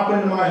that pop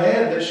into my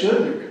head that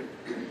shouldn't.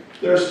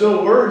 There are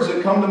still words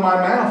that come to my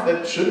mouth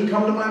that shouldn't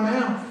come to my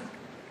mouth.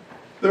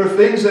 There are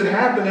things that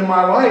happen in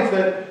my life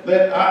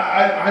that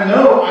I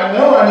know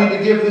I need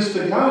to give this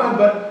to God,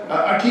 but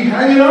I keep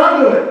hanging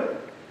on to it.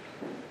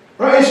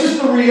 Right? It's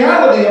just the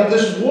reality of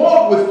this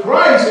walk with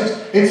Christ.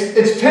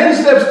 It's 10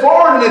 steps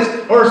forward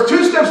or it's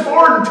 2 steps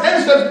forward and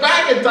 10 steps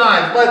back at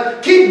times.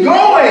 But keep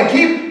going.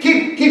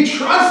 Keep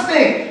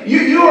trusting.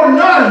 You are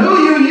not who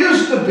you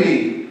used to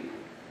be.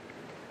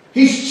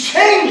 He's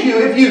changed you.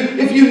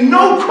 If you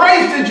know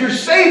Christ as your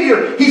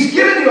Savior, He's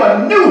given you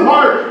a new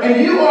heart,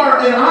 and you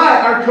and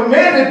I are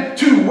commanded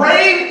to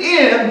reign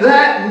in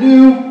that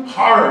new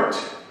heart.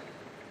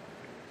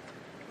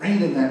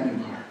 Reign in that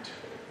new heart.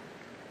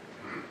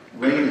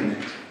 Reign in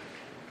it.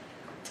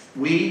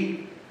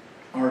 We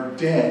are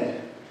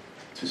dead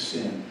to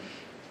sin.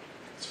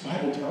 The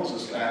Bible tells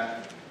us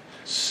that.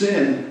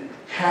 Sin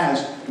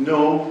has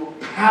no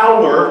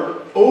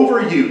power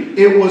over you.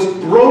 It was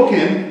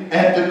broken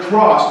at the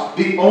cross.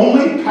 The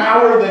only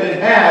power that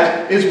it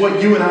has is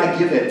what you and I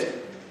give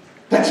it.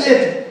 That's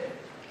it.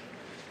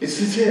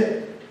 It's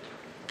it.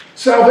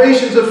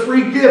 Salvation is a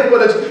free gift,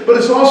 but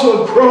it's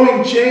also a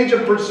growing change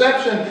of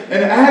perception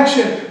and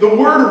action. The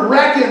word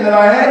reckon that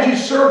I had you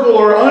circle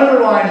or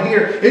underline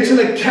here, it's an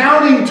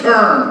accounting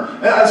term.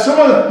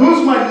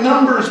 Who's my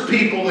numbers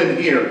people in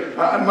here?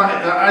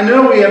 I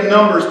know we have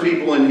numbers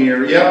people in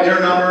here. Yep, your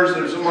numbers,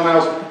 there's someone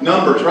else,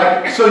 numbers,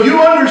 right? So you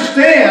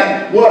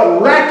understand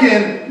what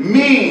reckon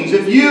means.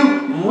 If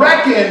you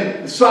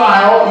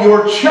reconcile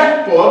your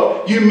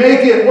checkbook, you make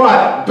it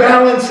what?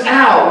 Balance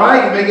out,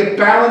 right? You make it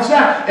balance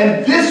out.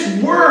 And this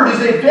word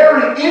is a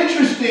very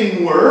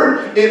interesting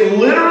word. It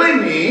literally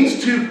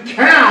means to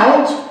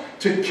count,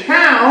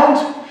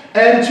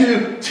 and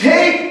to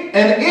take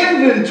an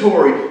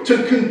inventory,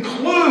 to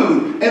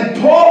conclude. And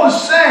Paul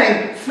is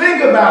saying,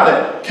 think about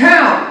it.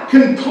 Count,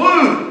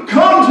 conclude,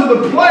 come to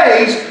the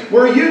place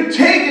where you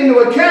take into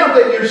account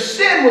that your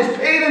sin was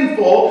paid in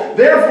full.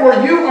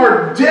 Therefore, you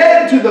are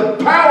dead to the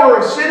power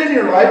of sin in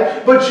your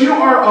life, but you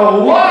are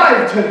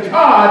alive to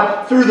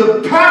God through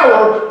the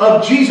power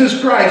of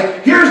Jesus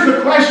Christ. Here's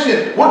the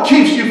question. What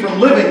keeps you from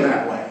living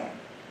that way?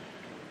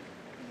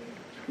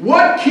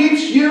 What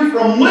keeps you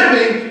from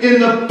living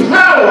in the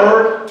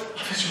power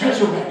of His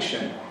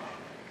resurrection?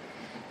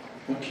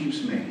 What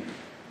keeps me?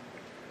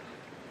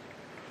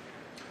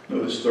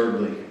 Notice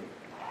thirdly,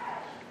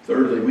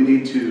 we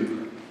need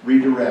to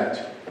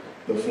redirect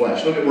the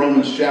flesh. Look at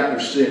Romans chapter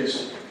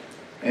 6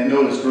 and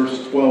notice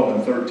verses 12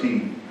 and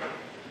 13.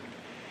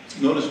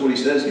 Notice what he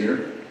says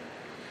here.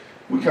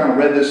 We kind of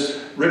read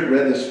this, Rick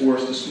read this for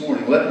us this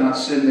morning. Let not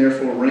sin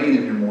therefore reign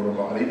in your mortal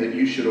body, that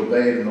you should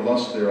obey it in the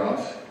lust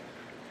thereof.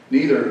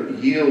 Neither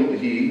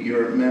yield ye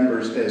your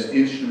members as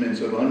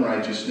instruments of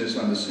unrighteousness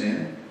unto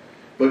sin,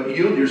 but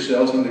yield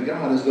yourselves unto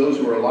God as those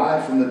who are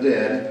alive from the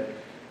dead,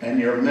 and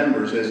your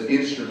members as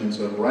instruments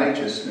of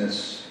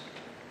righteousness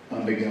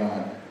unto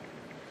God.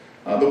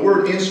 The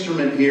word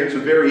instrument here is a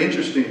very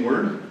interesting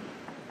word.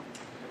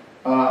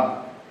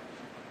 I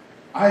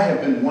have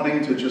been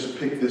wanting to just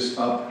pick this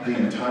up the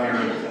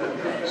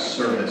entire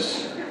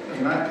service.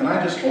 Can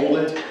I just hold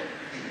it?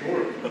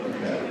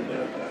 Okay.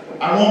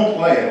 I won't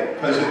play it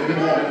because you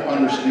won't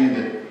understand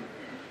it.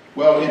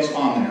 Well, it's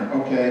on there,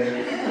 okay?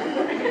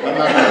 I'm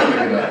not going to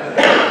pick it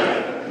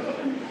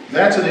up.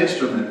 That's an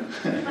instrument.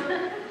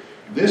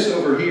 This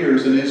over here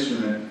is an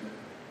instrument,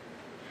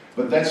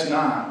 but that's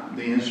not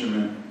the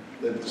instrument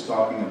that it's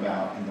talking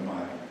about in the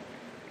Bible.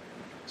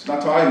 It's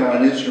not talking about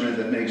an instrument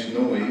that makes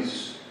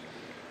noise.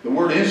 The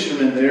word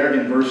instrument there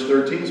in verse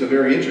 13 is a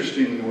very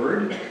interesting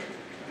word.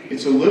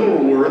 It's a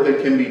literal word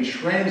that can be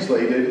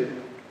translated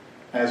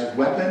as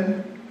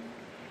weapon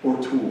or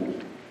tool.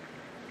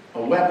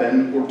 A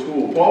weapon or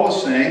tool. Paul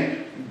is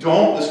saying,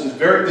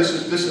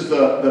 this is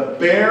the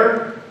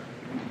bare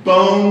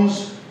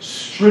bones,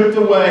 stripped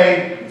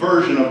away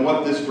version of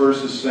what this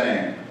verse is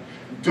saying.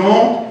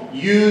 Don't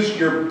use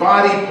your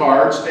body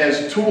parts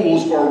as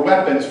tools or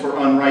weapons for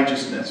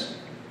unrighteousness.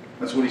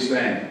 That's what he's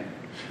saying.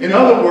 In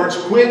other words,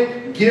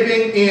 quit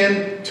giving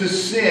in to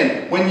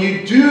sin. When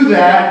you do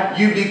that,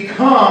 you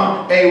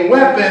become a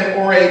weapon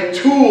or a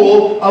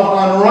tool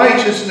of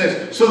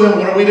unrighteousness. So then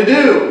what are we to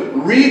do?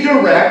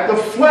 Redirect the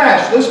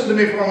flesh. Listen to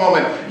me for a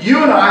moment.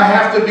 You and I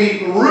have to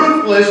be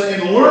ruthless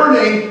in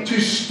learning to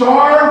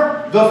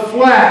starve the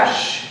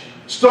flesh.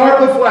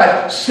 Starve the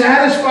flesh.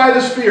 Satisfy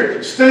the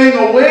spirit. Staying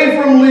away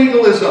from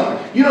legalism.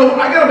 You know,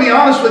 I got to be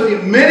honest with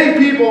you. Many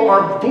people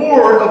are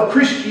bored of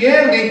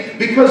Christianity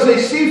because they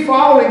see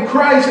following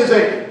Christ as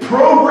a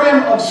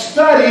program of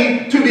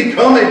study to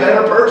become a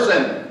better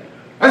person.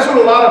 That's what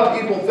a lot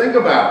of people think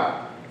about.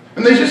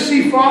 And they just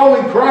see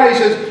following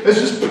Christ as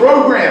this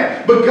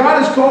program. But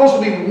God has called us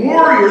to be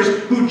warriors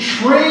who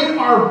train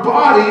our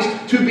bodies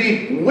to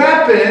be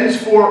weapons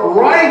for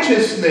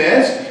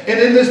righteousness and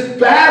in this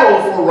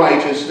battle for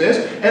righteousness.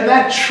 And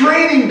that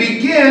training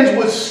begins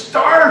with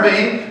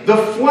starving the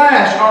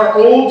flesh, our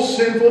old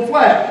sinful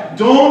flesh.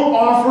 Don't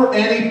offer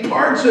any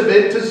parts of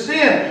it to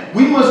sin.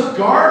 We must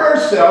guard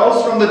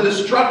ourselves from the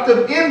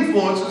destructive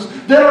influences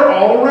that are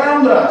all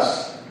around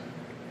us.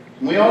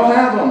 We all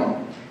have them.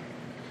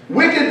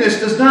 Wickedness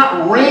does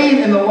not reign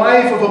in the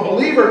life of a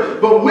believer,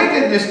 but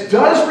wickedness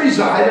does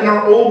reside in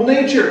our old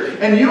nature.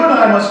 And you and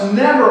I must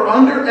never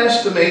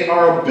underestimate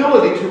our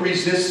ability to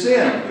resist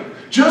sin.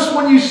 Just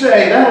when you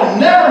say, that'll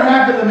never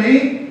happen to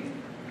me,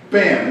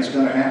 bam, it's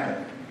going to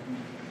happen.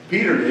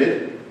 Peter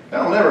did.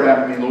 That'll never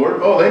happen to me, Lord.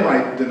 Oh, they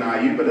might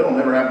deny you, but it'll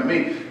never happen to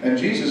me. And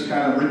Jesus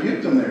kind of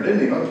rebuked them there, didn't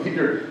he? Oh,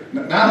 Peter,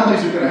 not only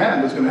is it going to happen,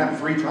 but it's going to happen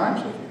 3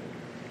 times with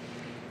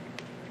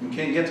you. We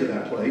can't get to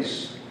that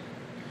place.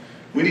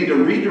 We need to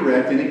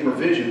redirect any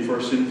provision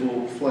for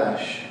sinful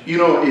flesh. You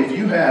know, if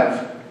you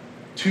have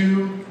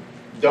 2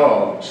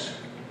 dogs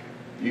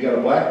You got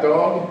a black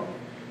dog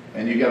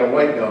and you got a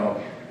white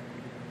dog.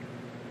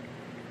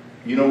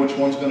 You know which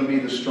one's going to be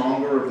the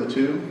stronger of the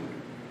two?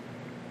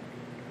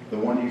 The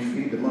one you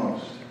feed the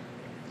most.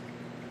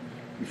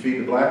 You feed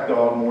the black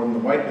dog more than the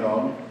white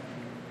dog,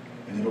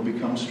 and it'll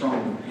become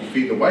stronger. You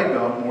feed the white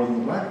dog more than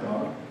the black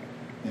dog,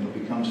 and it'll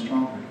become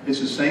stronger. It's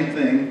the same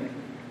thing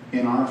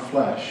in our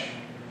flesh.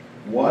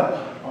 What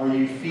are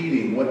you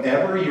feeding?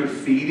 Whatever you're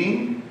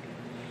feeding,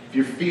 if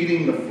you're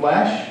feeding the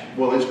flesh,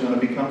 well, it's going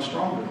to become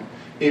stronger.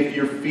 If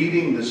you're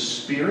feeding the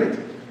Spirit,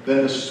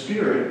 then the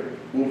Spirit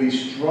will be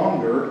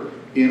stronger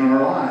in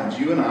our lives.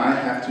 You and I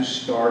have to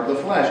starve the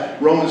flesh.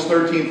 Romans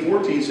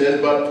 13:14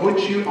 says, "But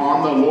put you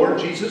on the Lord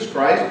Jesus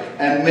Christ,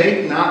 and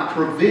make not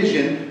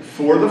provision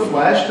for the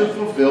flesh to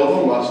fulfill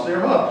the lust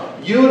thereof."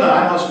 You and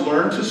I must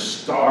learn to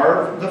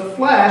starve the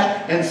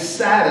flesh and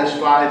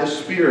satisfy the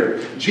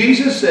Spirit.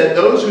 Jesus said,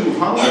 "Those who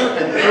hunger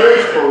and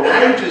thirst for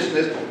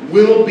righteousness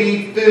will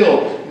be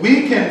filled."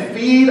 We can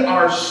feed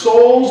our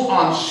souls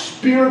on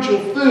spiritual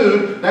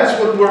food. That's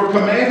what we're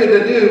commanded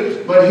to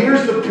do. But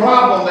here's the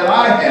problem that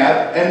I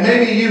have, and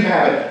maybe you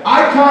have it.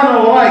 I kind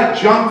of like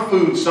junk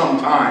food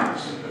sometimes.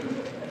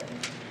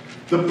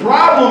 The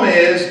problem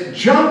is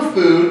junk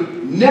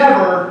food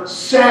never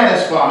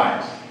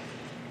satisfies.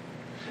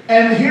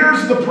 And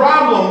here's the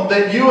problem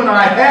that you and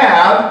I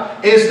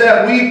have, is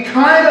that we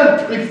kind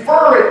of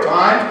prefer at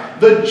times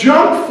the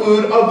junk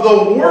food of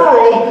the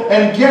world,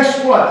 and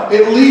guess what?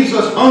 It leaves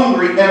us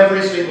hungry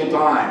every single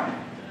time.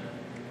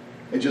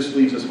 It just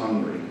leaves us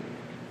hungry.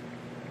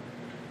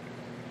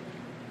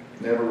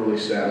 Never really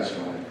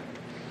satisfied.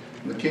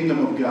 In the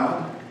kingdom of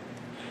God,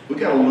 we've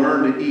got to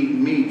learn to eat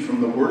meat from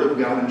the Word of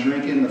God and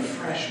drink in the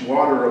fresh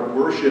water of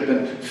worship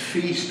and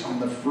feast on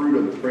the fruit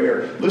of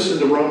prayer. Listen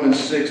to Romans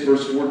 6,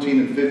 verse 14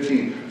 and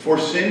 15. "For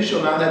sin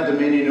shall not have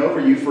dominion over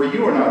you, for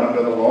you are not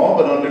under the law,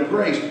 but under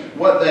grace.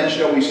 What then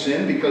shall we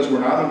sin because we're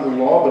not under the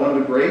law, but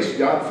under grace?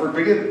 God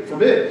forbid."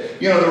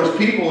 You know, there was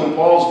people in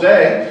Paul's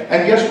day,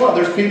 and guess what?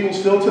 There's people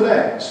still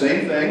today.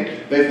 Same thing.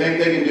 They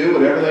think they can do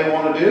whatever they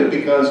want to do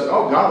because,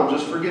 oh, God will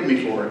just forgive me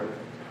for it.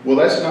 Well,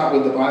 that's not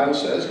what the Bible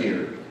says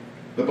here.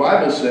 The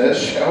Bible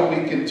says, shall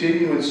we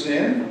continue in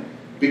sin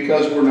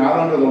because we're not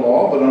under the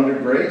law but under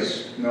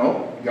grace?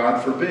 No,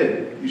 God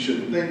forbid. You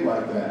shouldn't think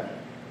like that.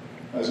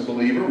 As a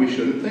believer, we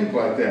shouldn't think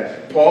like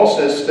that. Paul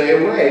says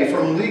stay away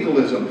from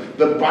legalism.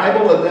 The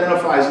Bible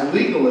identifies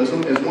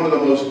legalism as one of the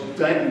most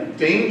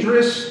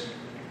dangerous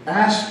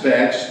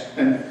aspects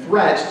and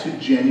threats to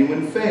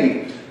genuine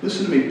faith.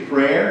 Listen to me,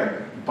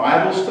 prayer,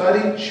 Bible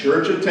study,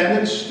 church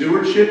attendance,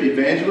 stewardship,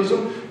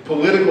 evangelism,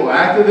 political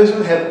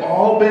activism have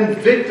all been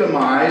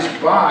victimized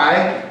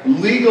by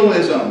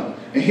legalism.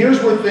 And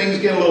here's where things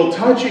get a little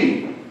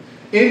touchy.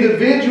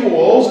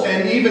 Individuals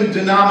and even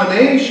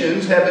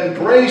denominations have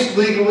embraced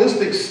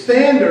legalistic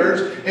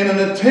standards in an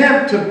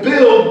attempt to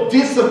build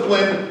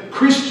disciplined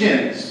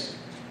Christians.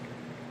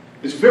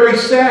 It's very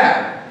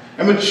sad.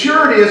 And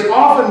maturity has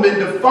often been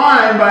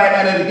defined by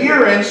an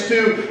adherence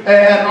to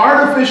an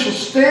artificial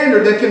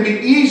standard that can be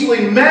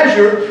easily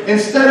measured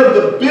instead of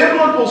the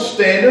biblical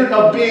standard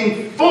of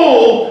being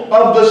full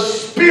of the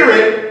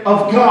Spirit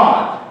of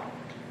God.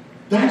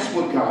 That's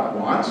what God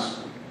wants.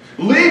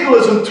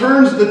 Legalism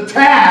turns the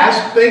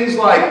task, things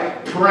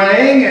like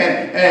praying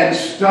and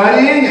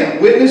studying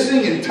and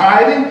witnessing and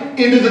tithing,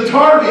 into the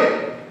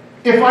target.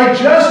 If I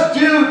just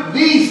do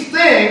these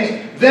things,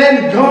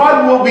 then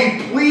God will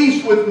be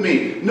pleased with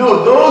me.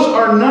 No, those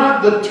are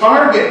not the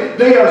target.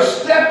 They are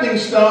stepping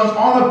stones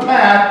on a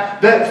path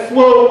that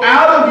flow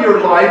out of your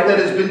life that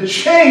has been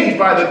changed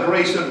by the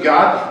grace of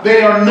God.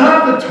 They are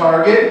not the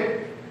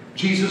target.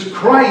 Jesus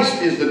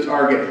Christ is the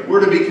target.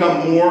 We're to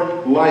become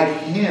more like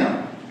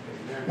Him.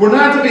 We're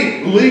not to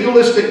be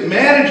legalistic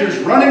managers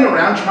running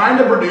around trying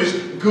to produce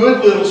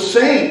good little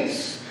saints.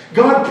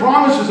 God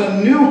promises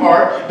a new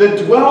heart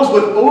that dwells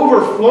with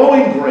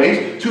overflowing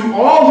grace to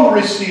all who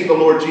receive the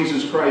Lord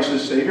Jesus Christ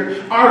as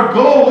Savior. Our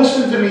goal,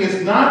 listen to me,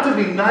 is not to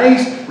be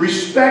nice,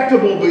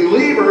 respectable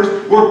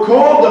believers. We're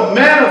called to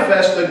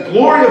manifest the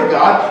glory of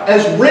God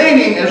as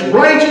reigning as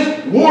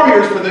righteous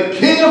warriors for the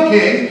King of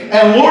Kings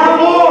and Lord of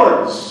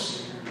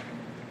Lords.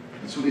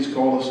 That's what He's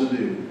called us to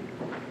do.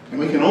 And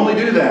we can only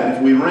do that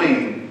if we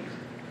reign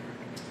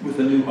with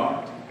a new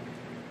heart.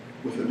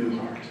 With a new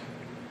heart.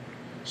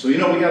 So you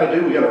know what we got to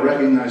do? We got to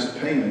recognize the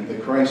payment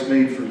that Christ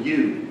made for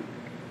you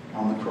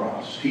on the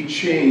cross. He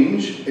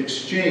exchanged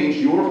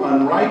your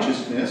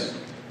unrighteousness,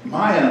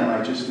 my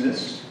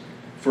unrighteousness,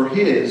 for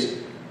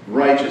His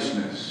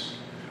righteousness.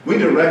 We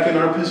need to reckon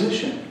our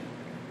position.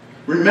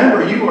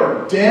 Remember, you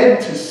are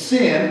dead to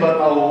sin, but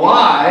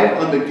alive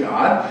unto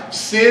God.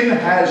 Sin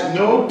has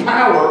no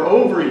power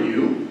over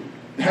you.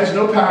 It has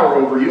no power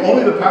over you,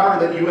 only the power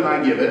that you and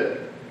I give it.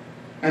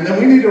 And then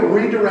we need to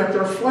redirect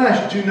our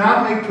flesh. Do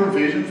not make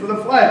provision for the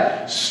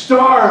flesh.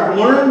 Starve.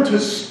 Learn to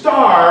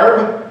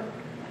starve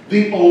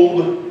the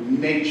old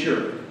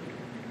nature.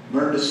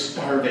 Learn to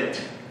starve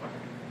it.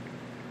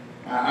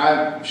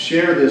 I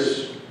share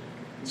this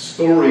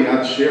story.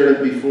 I've shared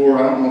it before.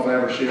 I don't know if I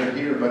ever shared it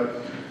here. But,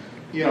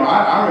 you know,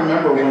 I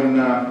remember when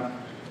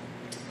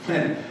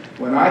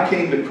When I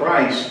came to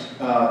Christ,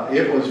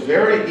 it was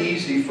very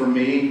easy for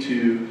me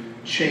to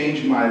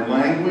change my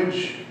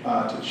language,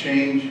 to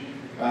change.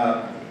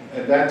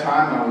 At that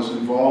time, I was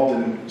involved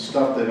in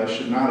stuff that I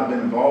should not have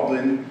been involved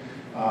in,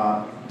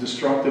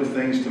 destructive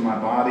things to my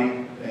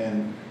body,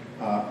 and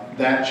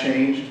that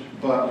changed.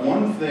 But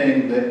one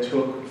thing that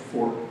took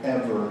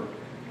forever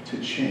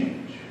to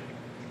change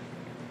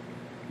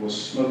was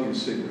smoking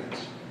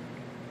cigarettes.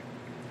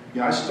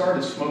 Yeah, I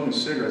started smoking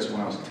cigarettes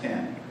when I was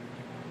 10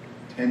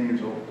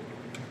 years old.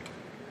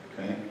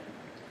 Okay,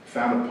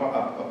 found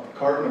a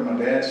carton of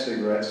my dad's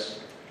cigarettes.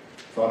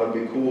 Thought it'd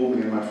be cool.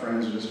 Me and my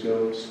friends would just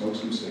go smoke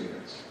some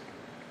cigarettes.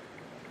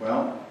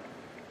 Well,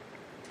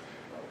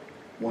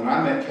 when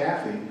I met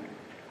Kathy,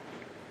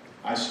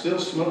 I still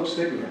smoked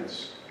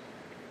cigarettes,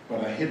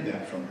 but I hid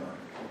that from her.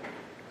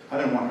 I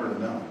didn't want her to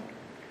know,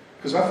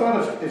 because I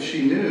thought if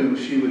she knew,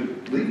 she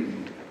would leave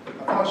me.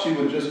 I thought she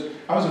would just.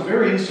 I was a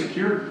very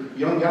insecure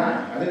young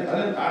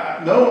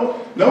guy.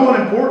 No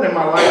one important in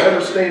my life ever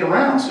stayed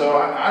around. So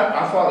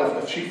I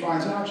thought if she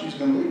finds out, she's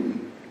going to leave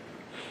me.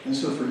 And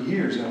so for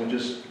years, I would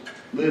just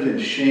live in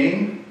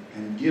shame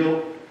and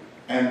guilt.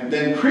 And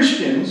then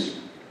Christians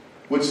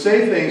would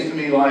say things to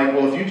me like,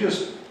 well, if you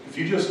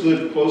just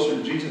lived closer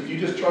to Jesus, if you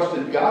just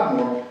trusted God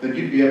more, then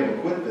you'd be able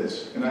to quit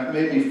this. And that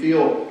made me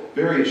feel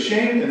very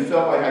ashamed and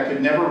felt like I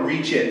could never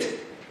reach it.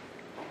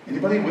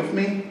 Anybody with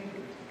me?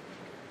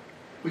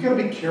 We got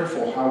to be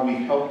careful how we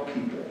help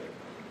people.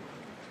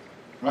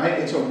 Right?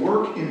 It's a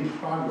work in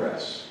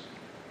progress.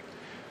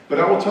 But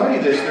I will tell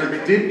you this,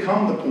 there did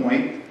come the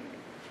point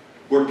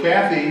where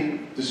Kathy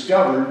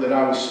discovered that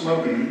I was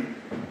smoking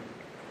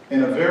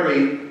in a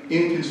very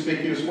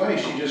inconspicuous way.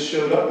 She just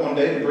showed up one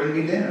day to bring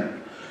me dinner.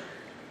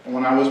 And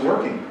when I was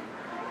working,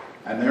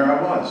 and there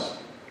I was,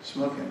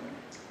 smoking.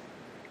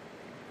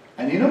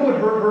 And you know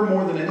what hurt her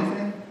more than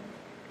anything?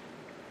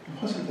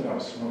 It wasn't that I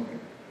was smoking,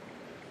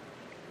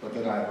 but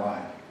that I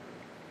lied.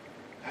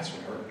 That's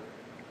what hurt.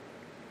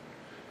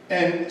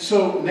 And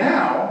so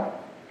now,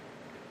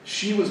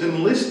 she was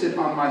enlisted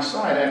on my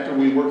side after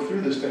we worked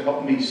through this to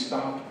help me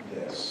stop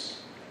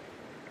this.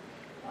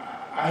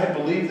 I had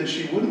believed that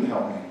she wouldn't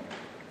help me.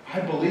 I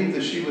believed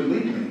that she would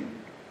lead me.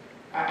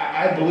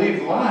 I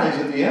believed lies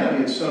that the enemy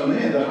had sown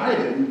in to hide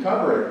it and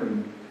cover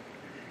it.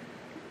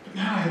 But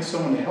now I had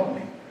someone to help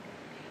me.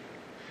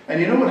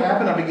 And you know what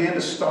happened? I began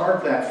to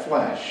starve that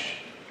flesh.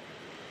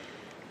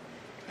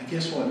 And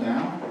guess what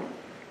now?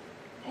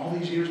 All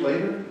these years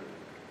later,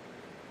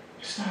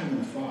 it's not even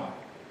a thought.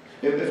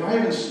 If I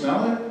even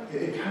smell it,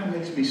 it kind of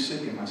makes me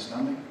sick in my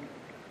stomach.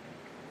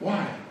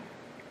 Why?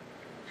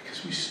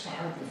 Because we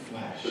starved the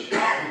flesh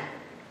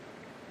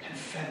and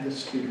fed the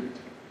spirit.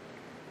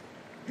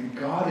 And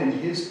God, in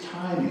His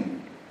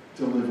timing,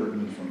 delivered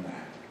me from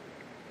that.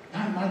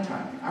 Not my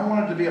timing. I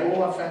wanted it to be a whole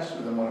lot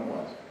faster than what it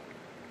was.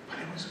 But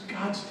it was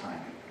God's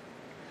timing.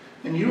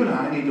 And you and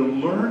I need to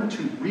learn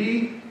to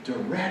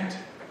redirect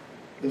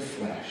the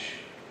flesh.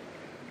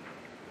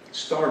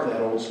 Starve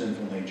that old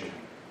sinful nature.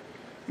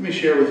 Let me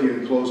share with you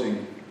in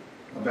closing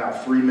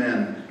about 3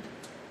 men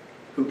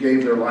who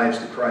gave their lives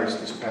to Christ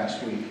this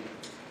past week.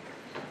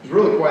 It was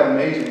really quite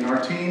amazing. Our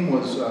team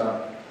was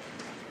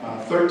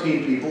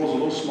 13 people. It was a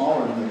little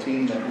smaller than the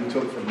team that we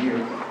took from here.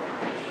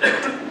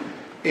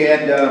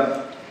 And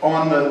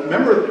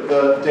remember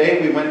the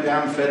day we went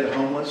down and fed the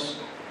homeless?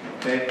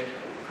 Okay.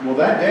 Well,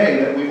 that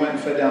day that we went and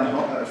fed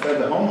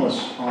the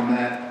homeless on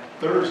that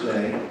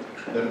Thursday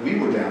that we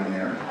were down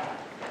there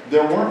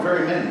weren't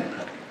very many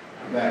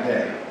that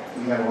day.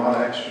 We had a lot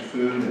of extra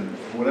food, and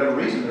for whatever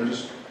reason,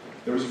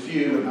 there was a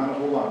few, but not a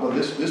whole lot. But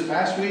this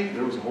past week,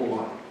 there was a whole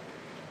lot.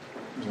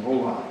 There was a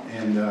whole lot.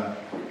 And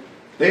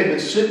they had been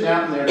sitting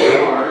out in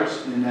their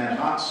cars in that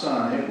hot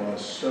sun. It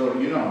was so,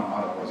 you know how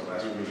hot it was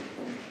last week.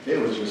 It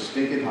was just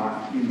stinking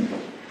hot and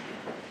humid.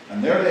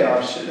 And there they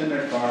are, sitting in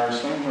their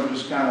cars. Some of them are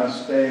just kind of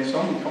staying.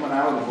 Some of them coming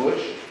out of the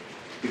bush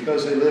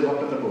because they live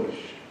up in the bush.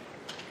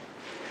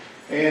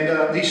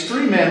 And these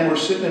 3 men were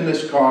sitting in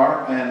this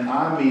car, and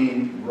I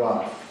mean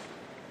rough.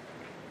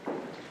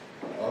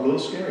 A little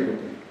scary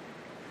looking.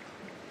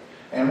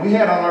 And we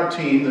had on our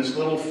team this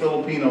little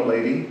Filipino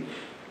lady.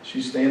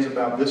 She stands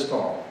about this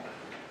tall.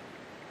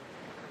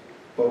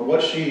 But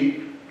what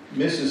she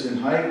misses in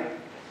height,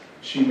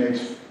 she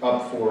makes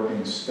up for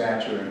in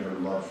stature and her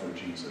love for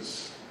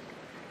Jesus.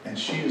 And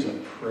she is a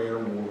prayer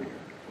warrior.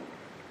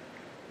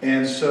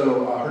 And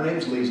so her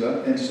name's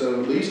Lisa. And so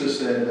Lisa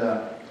said,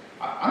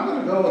 I'm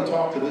going to go and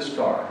talk to this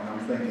car. And I'm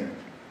thinking,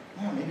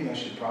 well, maybe I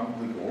should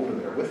probably go over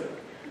there with her.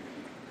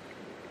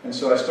 And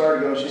so I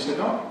started going. She said,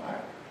 no,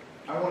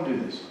 I want to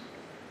do this.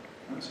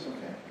 I said,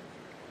 okay.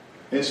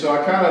 And so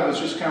I was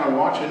just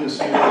watching to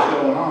see what was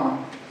going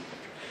on.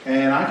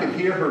 And I could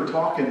hear her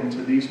talking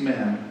to these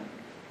men.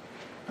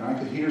 And I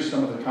could hear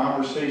some of the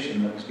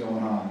conversation that was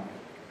going on.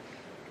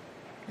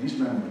 These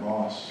men were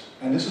lost.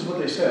 And this is what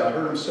they said. I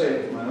heard them say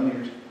it with my own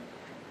ears.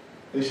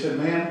 They said,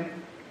 man,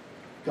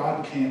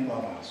 God can't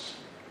love us.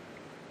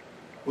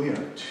 We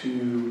are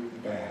too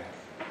bad.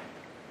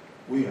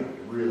 We are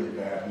really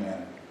bad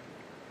men.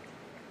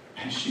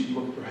 And she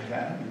looked right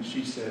at him and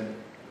she said,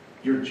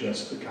 "You're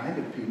just the kind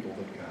of people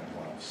that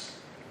God loves."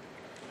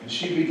 And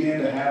she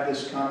began to have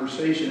this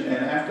conversation, and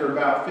after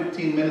about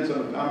 15 minutes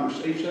of a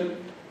conversation,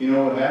 you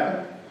know what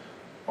happened?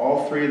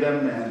 All three of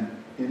them men,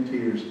 in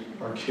tears,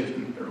 are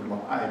giving their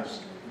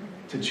lives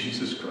to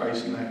Jesus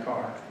Christ in that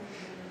car.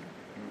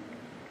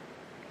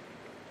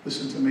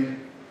 Listen to me.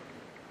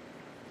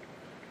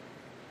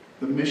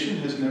 The mission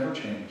has never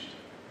changed.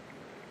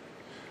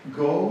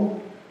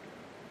 Go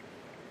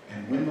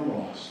and win the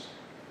lost.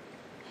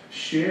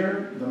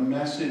 Share the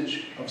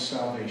message of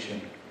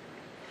salvation.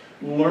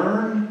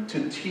 Learn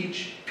to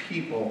teach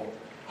people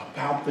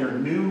about their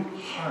new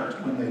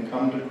heart when they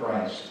come to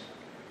Christ.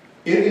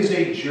 It is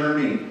a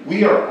journey.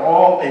 We are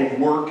all a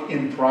work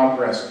in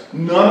progress.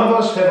 None of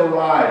us have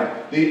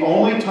arrived. The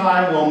only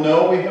time we'll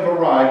know we have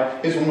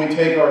arrived is when we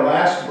take our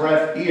last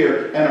breath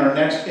here and our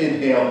next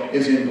inhale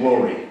is in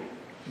glory.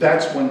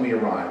 That's when we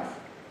arrive.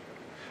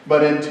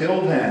 But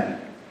until then,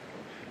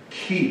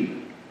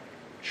 keep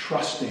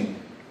trusting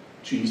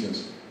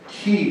Jesus.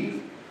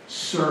 Keep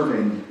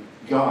serving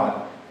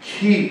God.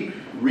 Keep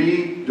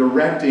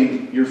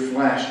redirecting your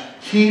flesh.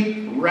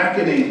 Keep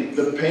reckoning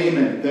the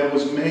payment that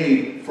was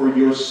made for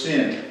your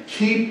sin.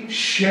 Keep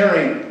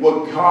sharing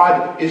what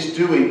God is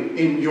doing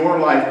in your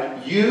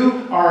life.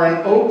 You are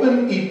an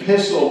open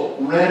epistle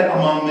read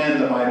among men,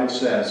 the Bible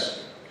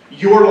says.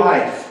 Your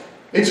life.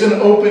 It's an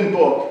open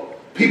book.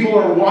 People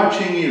are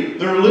watching you.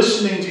 They're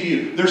listening to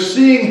you. They're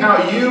seeing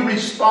how you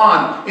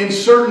respond in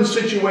certain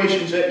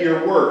situations at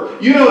your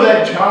work. You know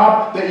that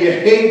job that you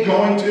hate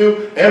going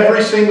to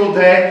every single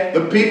day?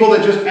 The people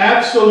that just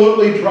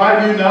absolutely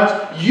drive you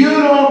nuts? You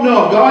don't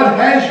know. God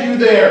has you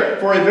there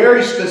for a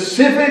very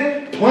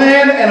specific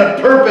plan and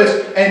a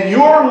purpose, and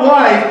your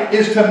life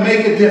is to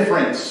make a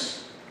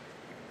difference.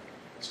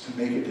 It's to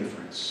make a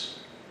difference.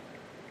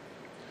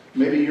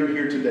 Maybe you're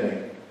here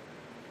today,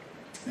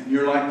 and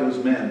you're like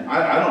those men.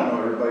 I don't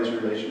know everybody's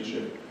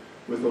relationship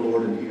with the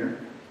Lord in here.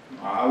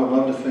 I would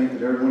love to think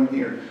that everyone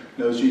here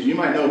knows Jesus. You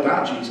might know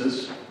about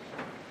Jesus.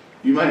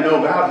 You might know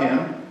about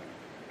Him.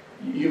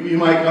 You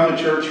might come to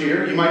church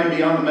here. You might even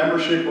be on the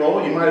membership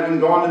roll. You might have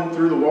even gone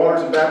through the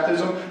waters of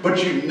baptism.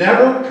 But you've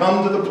never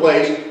come to the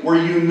place where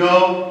you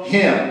know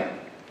Him.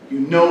 You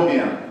know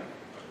Him.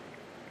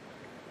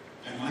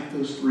 And like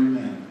those three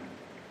men,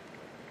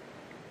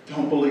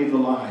 don't believe the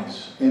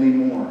lies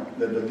anymore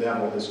that the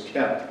devil has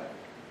kept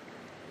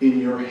in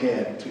your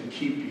head to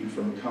keep you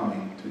from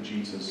coming to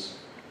Jesus.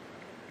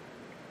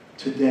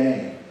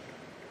 Today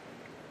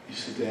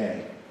is the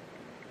day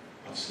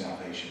of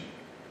salvation.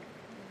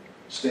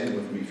 Stand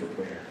with me for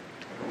prayer.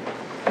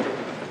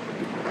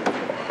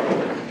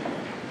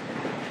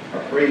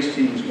 Our praise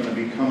team is going to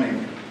be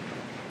coming.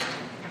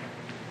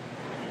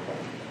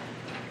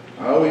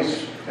 I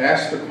always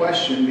ask the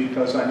question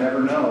because I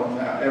never know.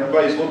 Now,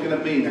 everybody's looking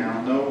at me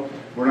now. No,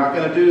 we're not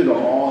going to do the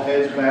all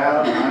heads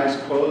bowed and eyes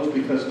closed,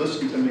 because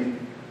listen to me.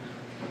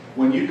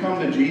 When you come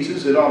to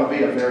Jesus, it ought to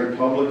be a very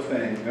public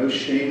thing. No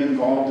shame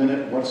involved in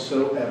it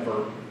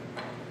whatsoever.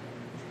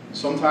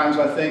 Sometimes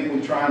I think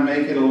we try and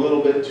make it a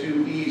little bit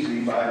too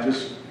easy by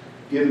just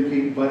giving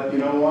people, but you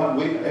know what?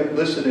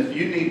 Listen, if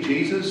you need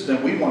Jesus,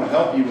 then we want to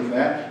help you with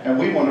that, and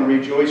we want to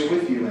rejoice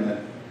with you in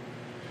it.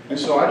 And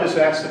so I just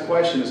ask the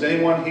question, is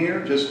anyone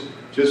here? Just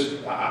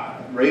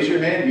raise your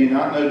hand. Do you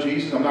not know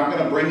Jesus? I'm not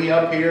going to bring you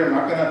up here. I'm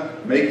not going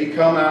to make you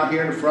come out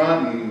here in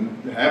front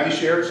and have you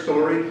share a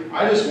story.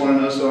 I just want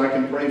to know so I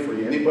can pray for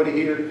you. Anybody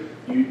here,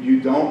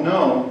 you don't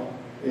know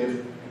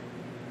if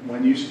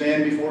when you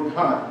stand before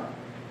God,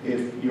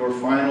 if your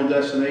final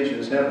destination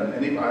is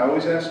heaven. I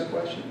always ask the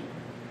question.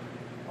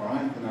 All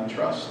right, and I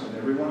trust that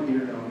everyone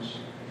here knows.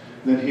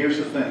 Then here's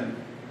the thing.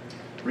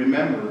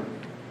 Remember,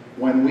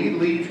 when we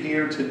leave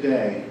here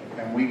today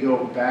and we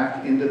go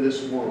back into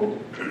this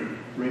world,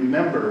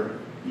 remember,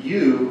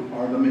 you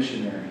are the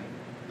missionary.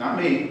 Not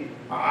me.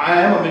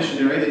 I am a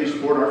missionary that you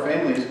support our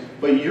families,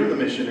 but you're the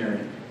missionary.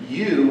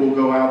 You will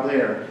go out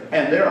there.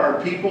 And there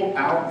are people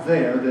out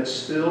there that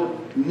still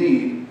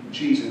need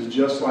Jesus,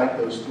 just like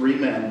those three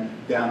men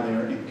down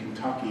there in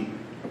Kentucky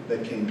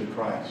that came to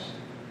Christ.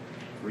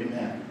 3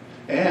 men.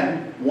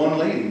 And one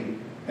lady,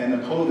 and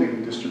the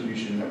clothing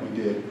distribution that we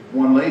did.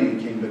 One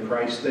lady came to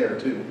Christ there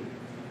too.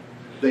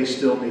 They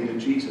still needed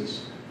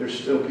Jesus. There's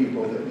still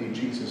people that need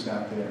Jesus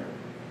out there.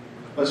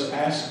 Let's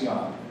ask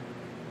God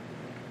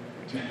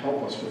to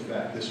help us with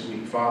that this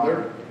week.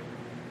 Father,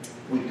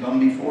 we come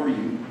before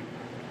you.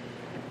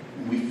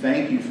 And we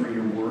thank you for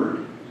your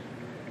word.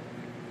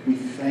 We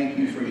thank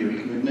you for your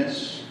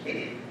goodness.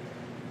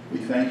 We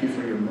thank you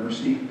for your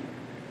mercy.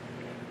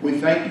 We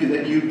thank you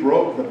that you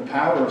broke the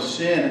power of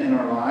sin in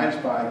our lives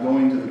by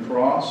going to the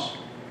cross,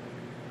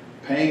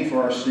 paying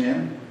for our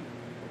sin.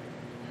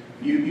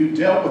 You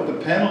dealt with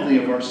the penalty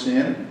of our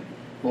sin,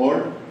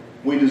 Lord.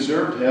 We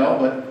deserved hell,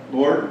 but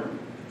Lord,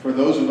 for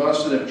those of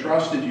us that have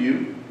trusted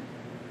you,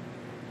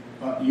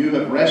 you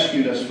have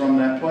rescued us from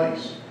that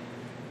place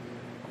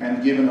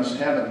and given us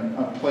heaven,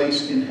 a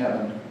place in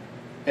heaven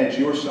at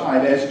your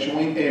side as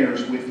joint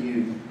heirs with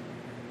you.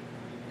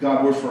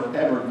 God, we're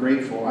forever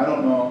grateful. I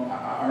don't know.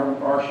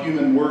 Our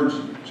human words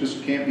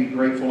just can't be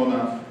grateful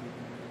enough.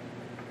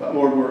 But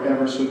Lord, we're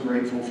ever so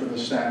grateful for the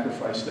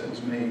sacrifice that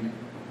was made.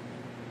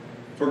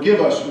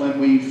 Forgive us when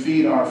we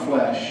feed our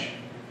flesh.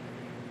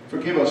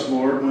 Forgive us,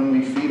 Lord, when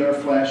we feed our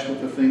flesh with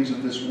the things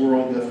of this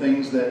world, the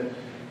things that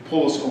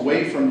pull us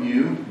away from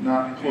you,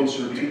 not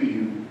closer to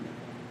you.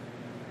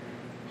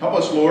 Help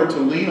us, Lord, to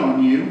lean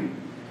on you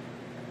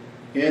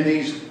in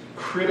these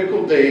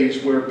critical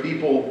days where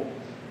people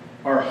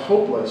are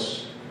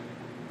hopeless.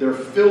 They're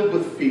filled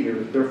with fear.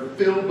 They're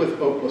filled with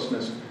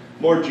hopelessness.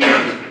 Lord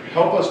Jesus,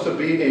 help us to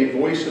be a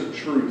voice of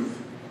truth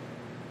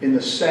in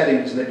the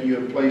settings that you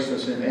have placed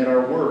us in, at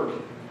our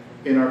work,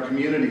 in our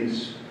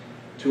communities,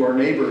 to our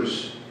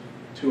neighbors,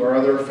 to our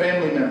other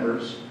family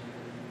members.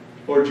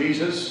 Lord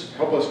Jesus,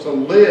 help us to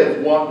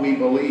live what we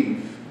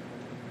believe.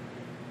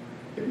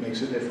 It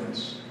makes a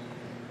difference.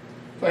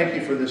 Thank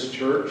you for this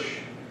church.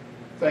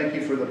 Thank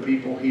you for the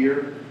people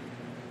here.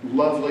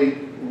 Lovely,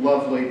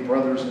 lovely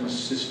brothers and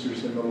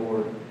sisters in the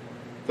Lord.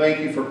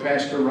 Thank you for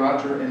Pastor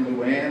Roger and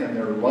Luann and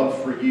their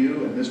love for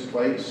you in this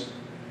place.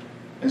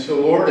 And so,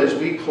 Lord, as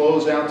we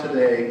close out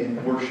today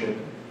in worship,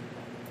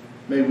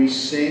 may we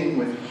sing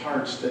with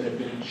hearts that have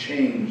been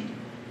changed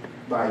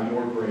by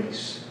your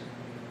grace.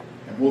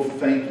 And we'll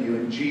thank you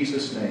in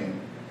Jesus' name.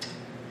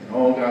 And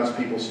all God's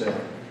people said,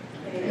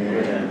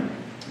 Amen.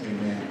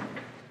 Amen.